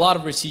Bucs have a lot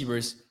of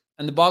receivers,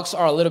 and the Bucs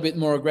are a little bit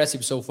more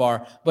aggressive so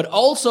far. But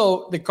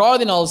also, the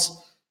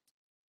Cardinals,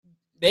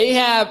 they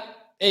have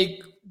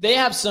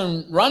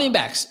some running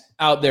backs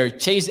out there.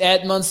 Chase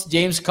Edmonds,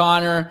 James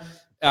Conner,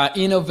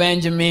 Eno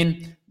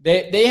Benjamin.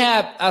 They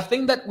have, I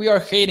think that we are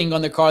hating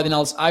on the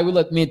Cardinals. I will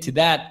admit to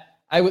that.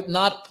 I would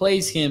not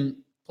place them,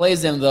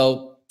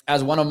 though,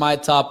 as one of my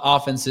top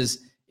offenses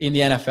in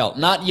the NFL.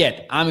 Not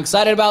yet. I'm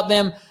excited about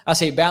them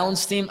as a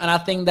balanced team, and I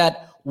think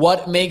that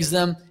what makes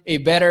them a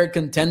better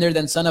contender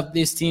than some of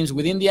these teams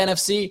within the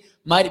NFC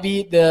might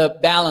be the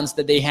balance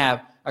that they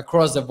have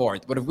across the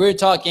board. But if we're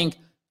talking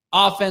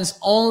offense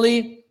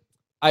only,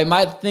 I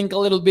might think a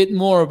little bit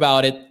more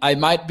about it. I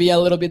might be a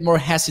little bit more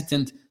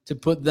hesitant to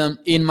put them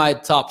in my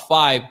top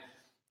 5.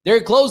 They're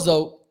close,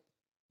 though.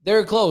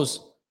 They're close.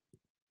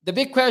 The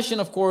big question,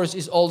 of course,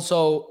 is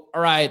also,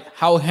 all right,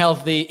 how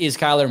healthy is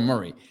Kyler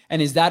Murray?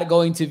 And is that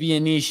going to be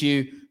an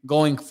issue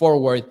going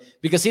forward?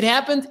 Because it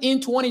happened in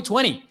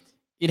 2020.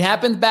 It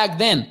happened back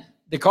then.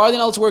 The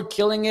Cardinals were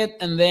killing it,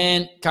 and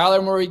then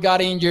Kyler Murray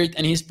got injured,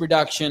 and his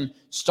production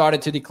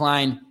started to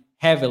decline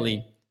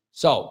heavily.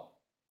 So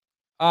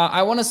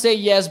I want to say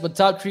yes, but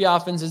top 3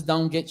 offenses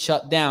don't get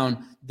shut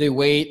down the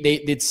way they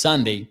did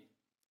Sunday.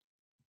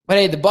 But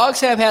hey, the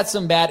Bucs have had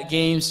some bad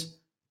games.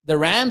 The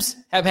Rams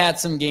have had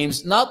some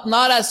games, not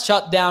as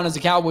shut down as the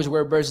Cowboys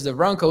were versus the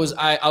Broncos.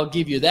 I'll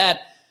give you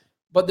that.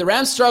 But the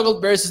Rams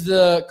struggled versus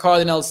the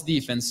Cardinals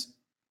defense.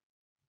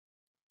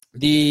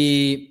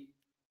 The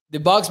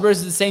Bucs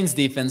versus the Saints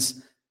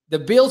defense. The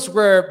Bills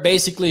were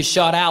basically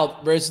shut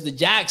out versus the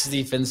Jags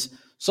defense.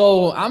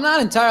 So I'm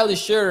not entirely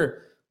sure.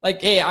 Like,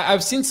 hey,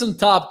 I've seen some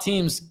top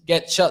teams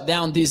get shut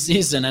down this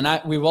season,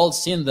 and we've all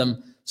seen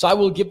them. So I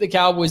will give the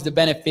Cowboys the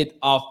benefit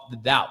of the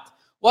doubt.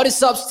 What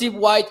is up, Steve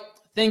White?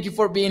 Thank you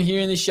for being here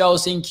in the show.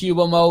 Seeing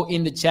Cuba Mo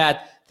in the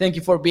chat. Thank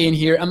you for being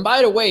here. And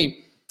by the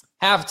way,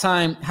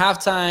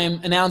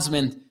 halftime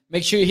announcement.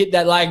 Make sure you hit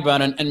that like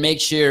button and make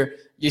sure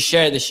you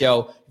share the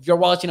show. If you're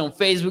watching on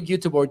Facebook,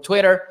 YouTube, or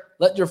Twitter,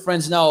 let your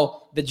friends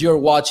know that you're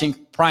watching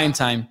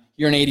Primetime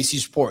here on ADC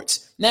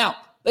Sports. Now,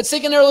 let's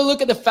take an early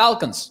look at the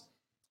Falcons.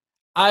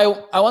 I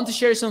want to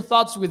share some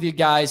thoughts with you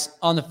guys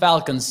on the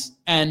Falcons,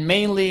 and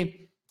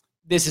mainly,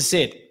 this is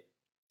it.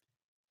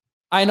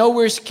 I know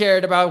we're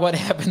scared about what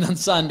happened on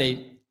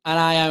Sunday, and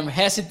I am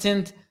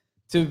hesitant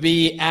to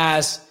be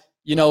as,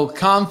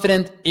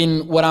 confident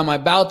in what I'm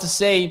about to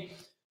say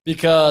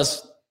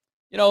because,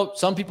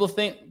 some people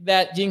think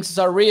that jinxes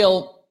are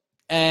real,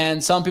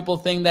 and some people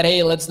think that,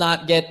 hey, let's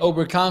not get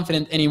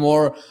overconfident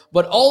anymore.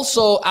 But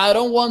also, I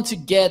don't want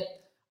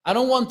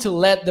to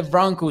let the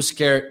Broncos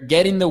scare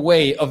get in the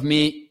way of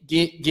me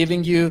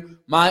giving you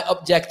my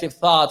objective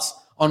thoughts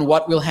on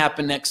what will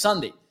happen next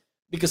Sunday.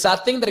 Because I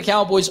think that the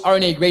Cowboys are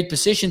in a great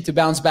position to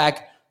bounce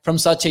back from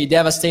such a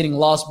devastating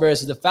loss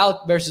versus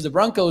the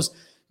Broncos,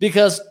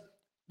 because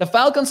the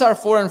Falcons are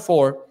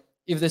 4-4.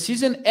 If the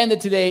season ended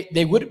today,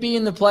 they would be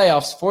in the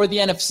playoffs for the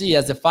NFC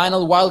as the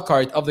final wild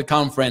card of the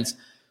conference.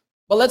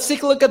 But let's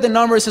take a look at the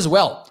numbers as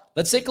well.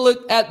 Let's take a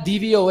look at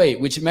DVOA,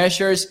 which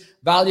measures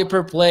value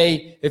per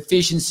play,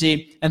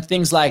 efficiency, and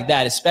things like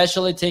that,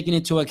 especially taking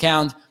into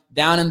account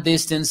down and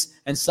distance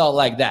and stuff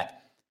like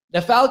that.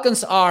 The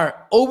Falcons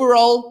are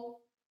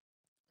overall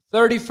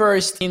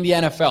 31st in the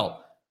NFL.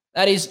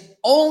 That is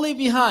only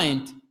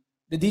behind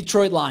the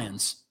Detroit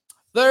Lions.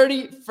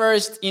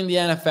 31st in the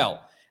NFL.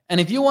 And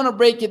if you want to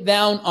break it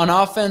down on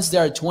offense, they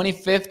are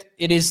 25th.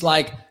 It is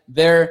like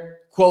their,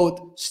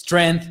 quote,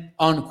 strength,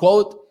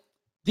 unquote.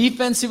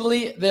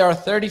 Defensively, they are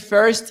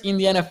 31st in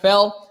the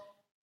NFL.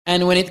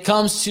 And when it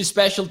comes to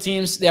special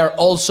teams, they are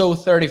also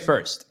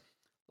 31st.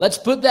 Let's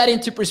put that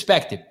into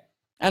perspective.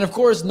 And of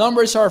course,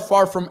 numbers are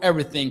far from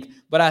everything,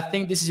 but I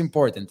think this is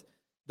important.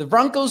 The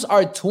Broncos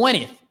are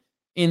 20th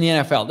in the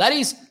NFL. That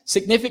is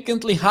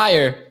significantly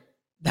higher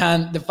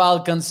than the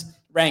Falcons'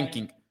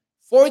 ranking.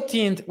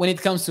 14th when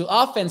it comes to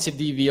offensive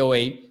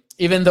DVOA,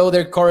 even though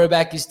their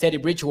quarterback is Teddy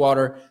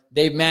Bridgewater,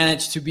 they've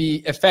managed to be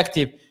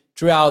effective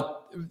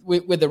throughout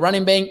with the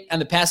running game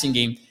and the passing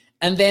game.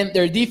 And then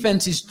their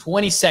defense is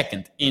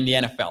 22nd in the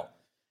NFL.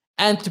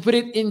 And to put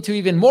it into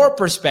even more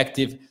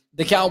perspective,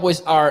 the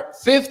Cowboys are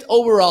 5th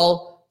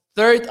overall,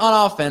 3rd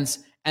on offense,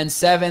 and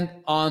 7th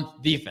on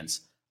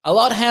defense. A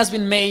lot has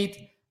been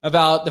made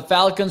about the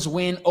Falcons'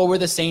 win over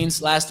the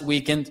Saints last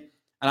weekend,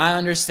 and I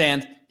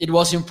understand it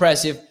was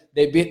impressive.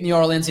 They beat New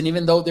Orleans, and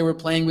even though they were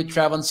playing with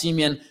Trevon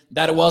Siemian,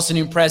 that was an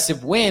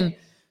impressive win.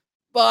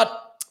 But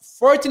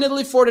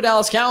fortunately for the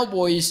Dallas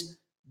Cowboys,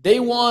 they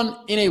won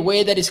in a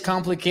way that is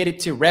complicated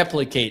to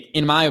replicate,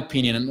 in my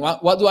opinion. And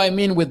what do I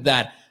mean with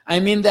that? I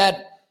mean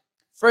that,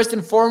 first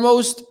and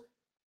foremost,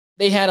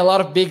 they had a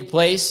lot of big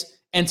plays.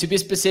 And to be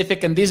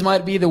specific, and this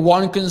might be the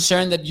one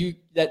concern that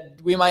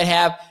we might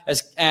have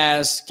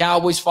as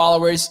Cowboys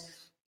followers,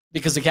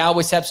 because the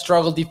Cowboys have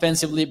struggled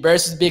defensively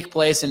versus big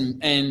plays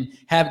and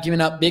have given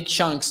up big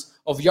chunks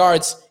of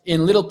yards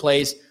in little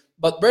plays.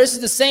 But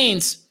versus the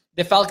Saints,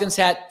 the Falcons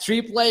had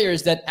 3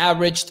 players that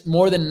averaged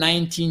more than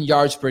 19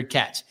 yards per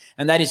catch.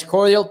 And that is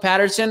Cordell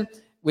Patterson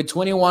with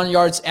 21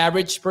 yards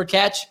average per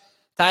catch,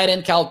 tight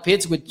end Kyle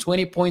Pitts with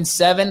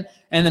 20.7,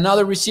 and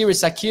another receiver,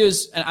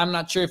 Zacchaeus, and I'm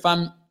not sure if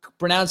I'm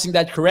pronouncing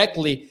that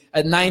correctly,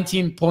 at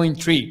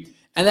 19.3.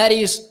 And that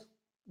is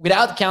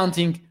without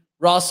counting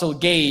Russell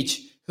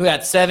Gage, who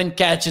had 7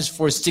 catches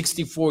for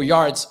 64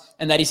 yards,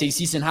 and that is a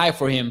season high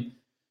for him.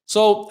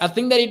 So I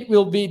think that it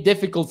will be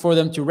difficult for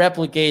them to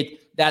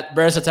replicate that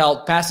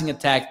versatile passing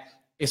attack,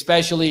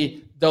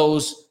 especially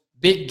those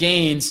big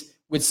gains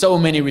with so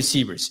many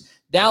receivers.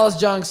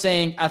 Dallas Young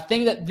saying, I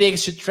think that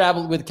Diggs should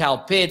travel with Kyle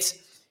Pitts.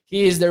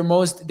 He is their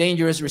most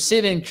dangerous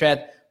receiving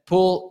threat.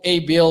 Pull a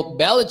Bill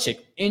Belichick.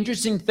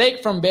 Interesting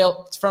take from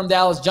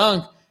Dallas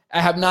Young. I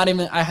had not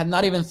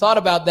even thought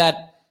about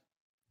that.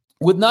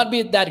 Would not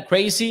be that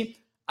crazy.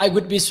 I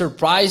would be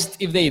surprised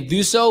if they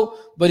do so,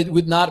 but it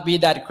would not be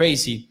that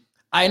crazy.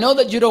 I know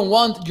that you don't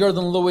want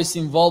Jordan Lewis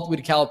involved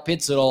with Kyle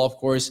Pitts at all, of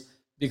course,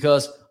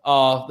 because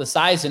of the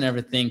size and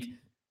everything.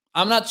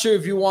 I'm not sure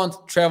if you want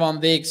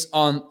Trevon Diggs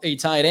on a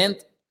tight end.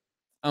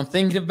 I'm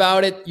thinking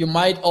about it. You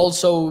might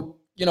also,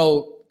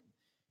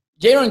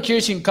 Jaron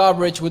Kearse in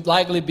coverage would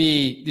likely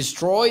be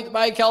destroyed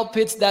by Kyle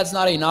Pitts. That's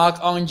not a knock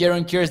on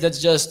Jaron Kearse.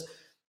 That's just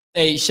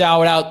a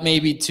shout out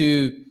maybe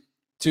to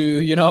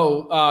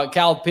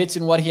Kyle Pitts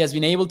and what he has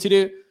been able to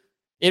do.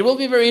 It will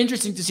be very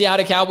interesting to see how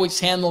the Cowboys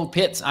handle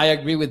Pitts. I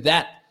agree with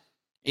that.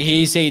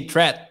 He's a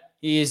threat.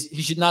 He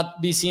should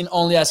not be seen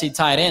only as a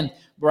tight end,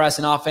 but as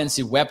an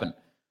offensive weapon.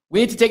 We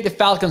need to take the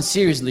Falcons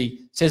seriously,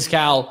 says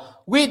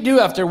Cal. We do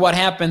after what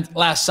happened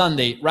last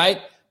Sunday,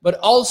 right? But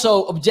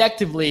also,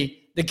 objectively,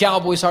 the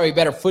Cowboys are a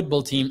better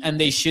football team, and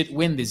they should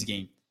win this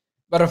game.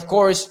 But of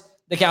course,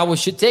 the Cowboys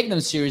should take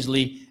them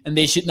seriously, and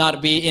they should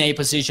not be in a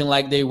position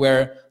like they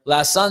were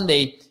last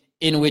Sunday,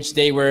 in which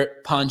they were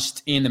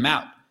punched in the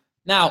mouth.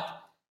 Now,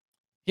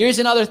 here's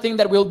another thing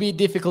that will be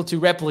difficult to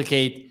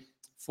replicate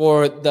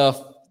for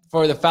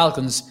the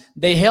Falcons.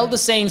 They held the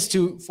Saints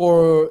to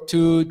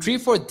 3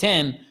 for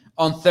 10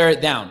 on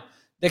 3rd down.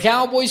 The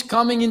Cowboys,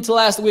 coming into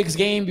last week's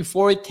game,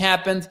 before it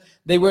happened,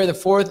 they were the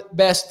 4th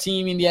best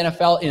team in the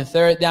NFL in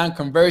 3rd down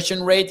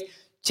conversion rate.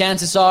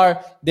 Chances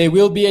are they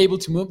will be able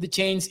to move the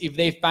chains if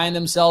they find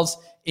themselves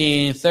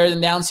in 3rd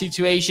and down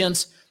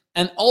situations.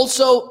 And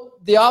also,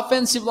 the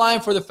offensive line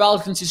for the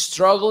Falcons is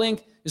struggling,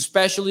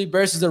 especially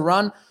versus the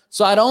run.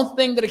 So I don't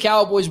think that the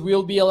Cowboys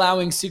will be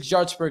allowing 6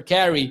 yards per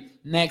carry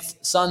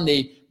next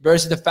Sunday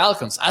versus the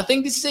Falcons. I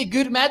think this is a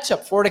good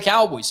matchup for the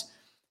Cowboys.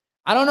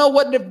 I don't know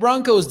what the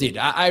Broncos did.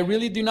 I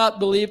really do not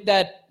believe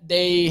that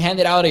they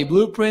handed out a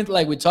blueprint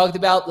like we talked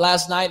about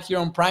last night here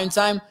on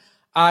Primetime.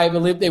 I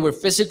believe they were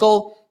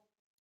physical.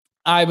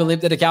 I believe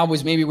that the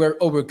Cowboys maybe were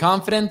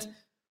overconfident.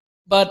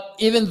 But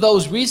even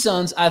those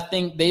reasons, I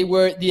think they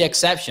were the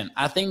exception.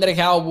 I think that the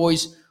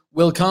Cowboys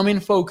will come in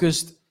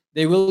focused.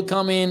 They will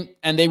come in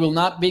and they will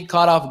not be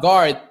caught off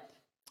guard.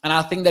 And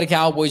I think that the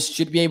Cowboys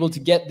should be able to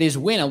get this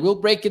win. And we'll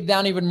break it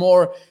down even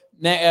more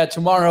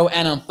tomorrow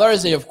and on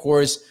Thursday, of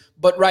course.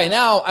 But right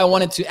now, I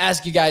wanted to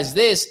ask you guys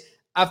this.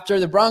 After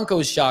the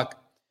Broncos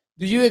shock,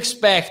 do you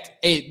expect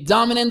a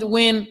dominant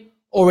win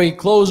or a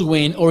close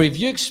win? Or if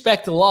you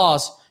expect a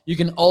loss, you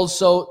can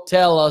also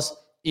tell us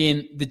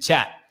in the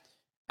chat.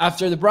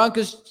 After the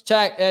Broncos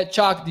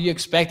chalk, do you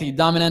expect a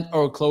dominant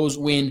or close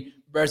win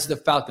versus the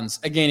Falcons?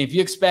 Again, if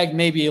you expect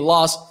maybe a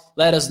loss,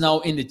 let us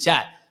know in the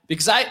chat.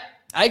 Because I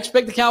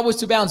expect the Cowboys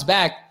to bounce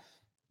back,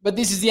 but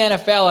this is the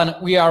NFL and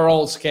we are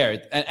all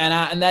scared.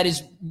 And that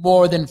is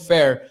more than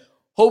fair.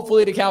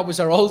 Hopefully the Cowboys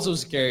are also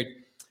scared.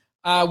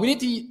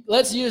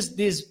 Let's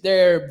use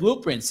their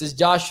blueprints, says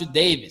Joshua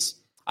Davis.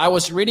 I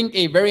was reading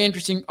a very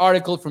interesting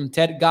article from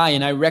Ted Guy,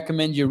 and I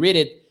recommend you read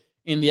it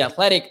in The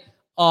Athletic,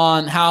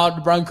 on how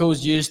the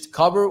Broncos used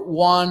cover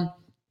one,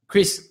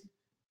 Chris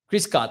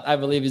Scott, I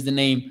believe is the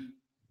name,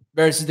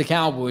 versus the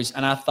Cowboys,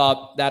 and I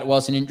thought that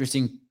was an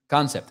interesting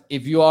concept.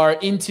 If you are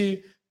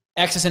into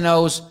X's and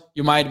O's,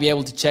 you might be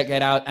able to check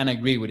it out and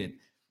agree with it.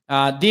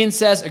 Dean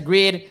says,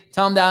 agreed.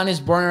 Tom Downey's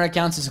burner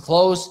accounts is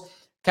closed.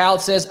 Kyle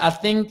says, I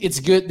think it's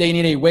good they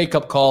need a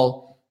wake-up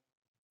call.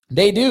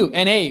 They do.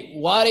 And hey,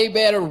 what a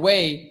better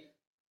way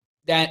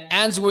than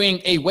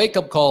answering a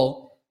wake-up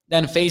call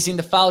than facing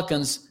the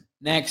Falcons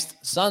next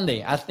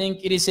Sunday. I think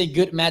it is a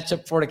good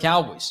matchup for the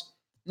Cowboys.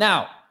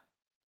 Now,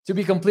 to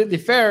be completely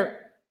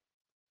fair,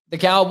 the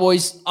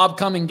Cowboys'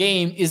 upcoming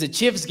game is a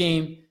Chiefs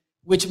game,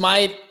 which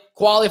might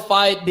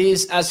qualify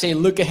this as a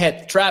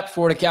look-ahead trap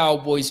for the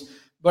Cowboys.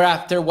 But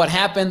after what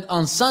happened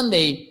on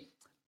Sunday,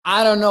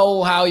 I don't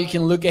know how you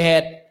can look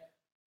ahead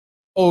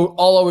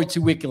all over to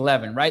Week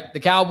 11, right? The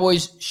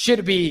Cowboys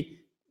should be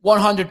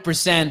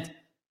 100%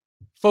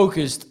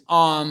 focused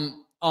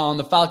on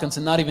the Falcons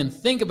and not even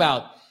think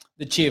about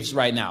the Chiefs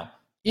right now.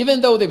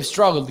 Even though they've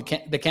struggled,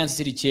 the Kansas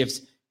City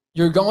Chiefs,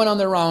 you're going on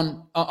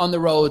the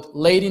road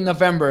late in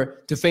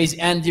November to face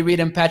Andy Reid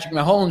and Patrick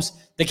Mahomes.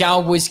 The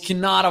Cowboys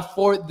cannot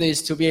afford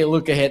this to be a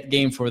look-ahead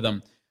game for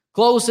them.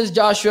 Close, says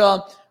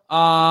Joshua.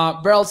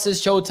 Beryl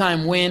says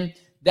Showtime win.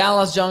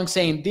 Dallas Young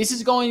saying this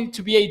is going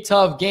to be a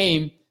tough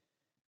game.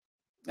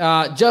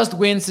 Just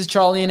win, says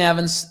Charlie and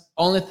Evans.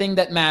 Only thing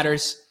that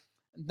matters.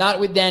 Not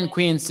with Dan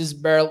Quinn, says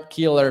Beryl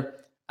Keeler.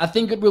 I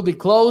think it will be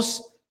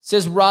close,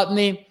 says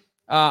Rodney.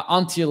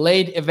 Until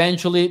late,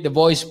 eventually the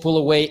boys pull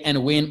away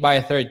and win by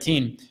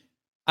 13.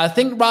 I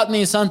think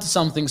Rodney is onto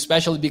something,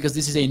 especially because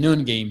this is a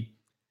noon game.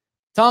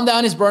 Tom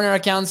Downey's burner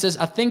account says,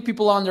 I think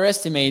people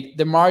underestimate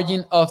the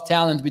margin of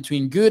talent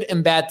between good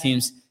and bad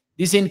teams.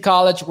 This in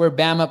college where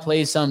Bama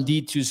plays some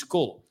D2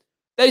 school.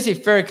 That is a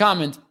fair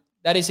comment.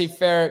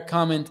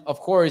 Of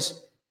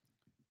course.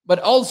 But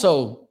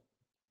also,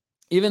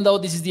 even though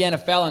this is the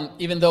NFL and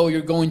even though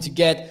you're going to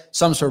get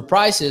some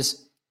surprises,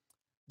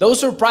 those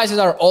surprises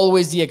are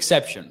always the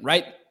exception,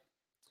 right?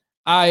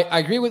 I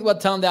agree with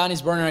what Tom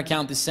Downey's burner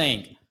account is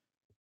saying.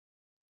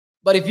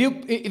 But if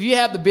you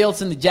have the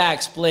Bills and the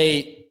Jags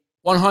play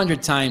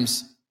 100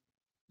 times,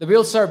 the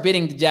Bills start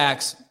beating the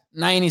Jags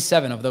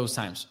 97 of those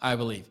times, I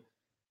believe.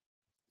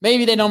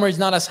 Maybe the number is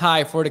not as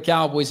high for the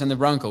Cowboys and the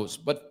Broncos,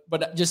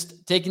 but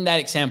just taking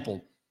that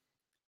example,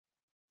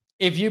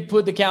 if you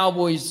put the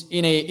Cowboys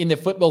in the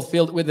football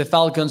field with the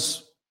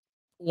Falcons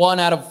 1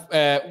 out of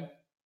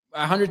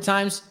 100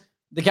 times,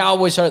 the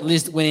Cowboys are at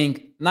least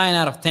winning 9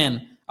 out of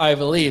 10, I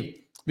believe,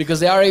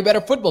 because they are a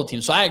better football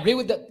team. So I agree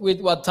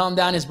with what Tom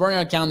Downey's burner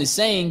account is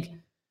saying,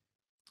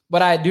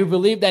 but I do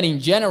believe that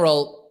in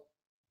general,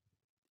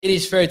 it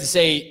is fair to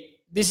say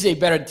this is a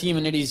better team,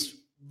 and it is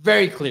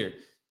very clear.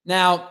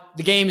 Now,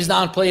 the game is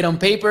not played on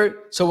paper,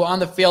 so on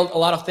the field, a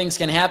lot of things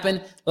can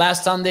happen.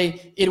 Last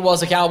Sunday, it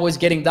was the Cowboys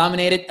getting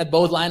dominated at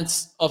both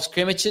lines of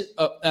scrimmage,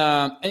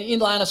 in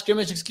line of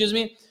scrimmage,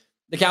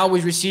 the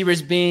Cowboys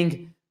receivers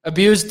being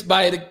abused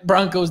by the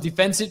Broncos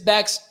defensive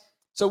backs.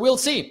 So we'll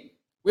see.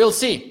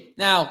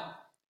 Now,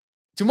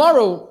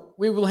 tomorrow,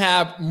 we will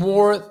have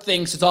more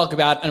things to talk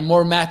about and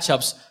more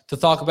matchups to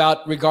talk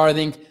about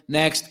regarding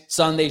next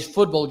Sunday's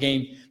football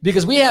game,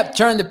 because we have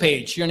turned the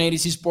page here on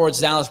ADC Sports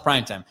Dallas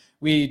Primetime.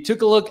 We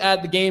took a look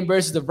at the game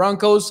versus the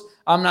Broncos.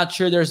 I'm not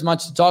sure there's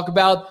much to talk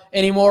about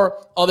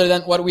anymore other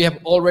than what we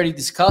have already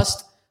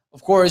discussed.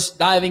 Of course,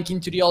 diving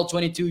into the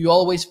All-22, you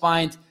always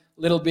find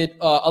a little bit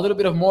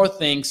of more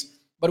things,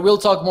 but we'll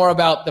talk more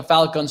about the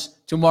Falcons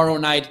tomorrow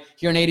night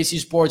here on ADC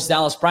Sports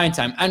Dallas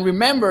Primetime. And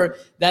remember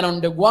that on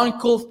the One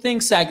Cool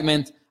Thing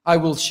segment, I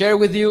will share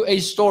with you a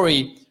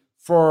story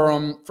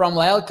from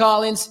La'el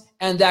Collins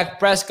and Dak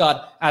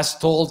Prescott, as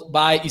told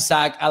by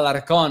Isaac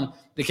Alarcon,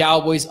 the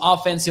Cowboys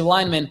offensive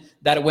lineman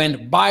that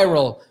went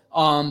viral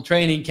on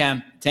training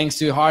camp thanks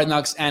to Hard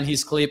Knocks and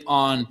his clip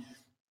on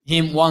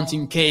him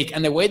wanting cake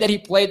and the way that he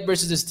played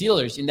versus the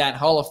Steelers in that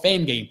Hall of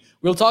Fame game.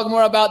 We'll talk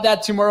more about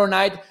that tomorrow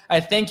night. I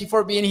thank you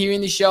for being here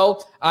in the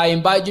show. I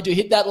invite you to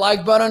hit that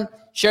like button,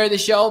 share the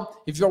show.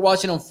 If you're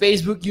watching on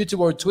Facebook, YouTube,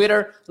 or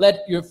Twitter, let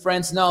your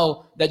friends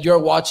know that you're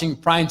watching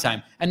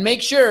Primetime. And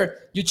make sure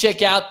you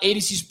check out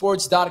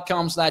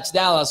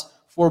adcsports.com/Dallas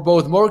for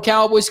both more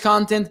Cowboys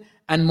content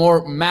and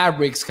more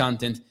Mavericks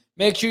content.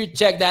 Make sure you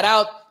check that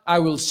out. I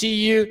will see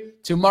you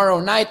tomorrow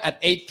night at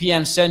 8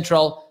 p.m.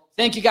 Central.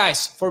 Thank you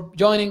guys for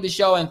joining the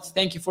show, and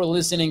thank you for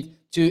listening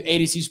to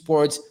ADC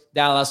Sports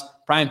Dallas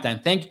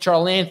Primetime. Thank you,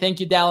 Charlene. Thank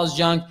you, Dallas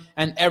Young,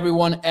 and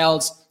everyone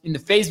else in the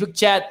Facebook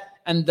chat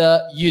and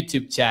the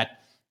YouTube chat.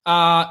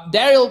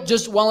 Daryl,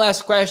 just one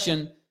last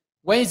question.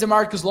 When is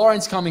DeMarcus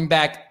Lawrence coming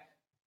back?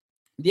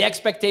 The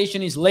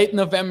expectation is late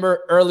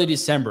November, early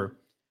December.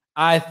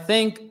 I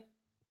think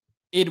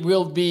it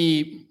will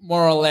be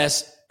more or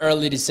less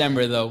early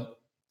December, though.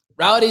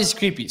 Rowdy is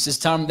creepy, says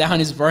Tom down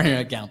his burner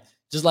account.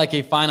 Just like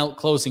a final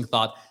closing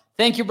thought.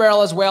 Thank you,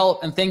 Beryl, as well,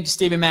 and thank you,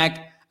 Stevie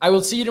Mac. I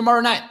will see you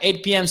tomorrow night,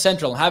 8 p.m.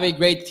 Central. Have a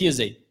great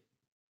Tuesday.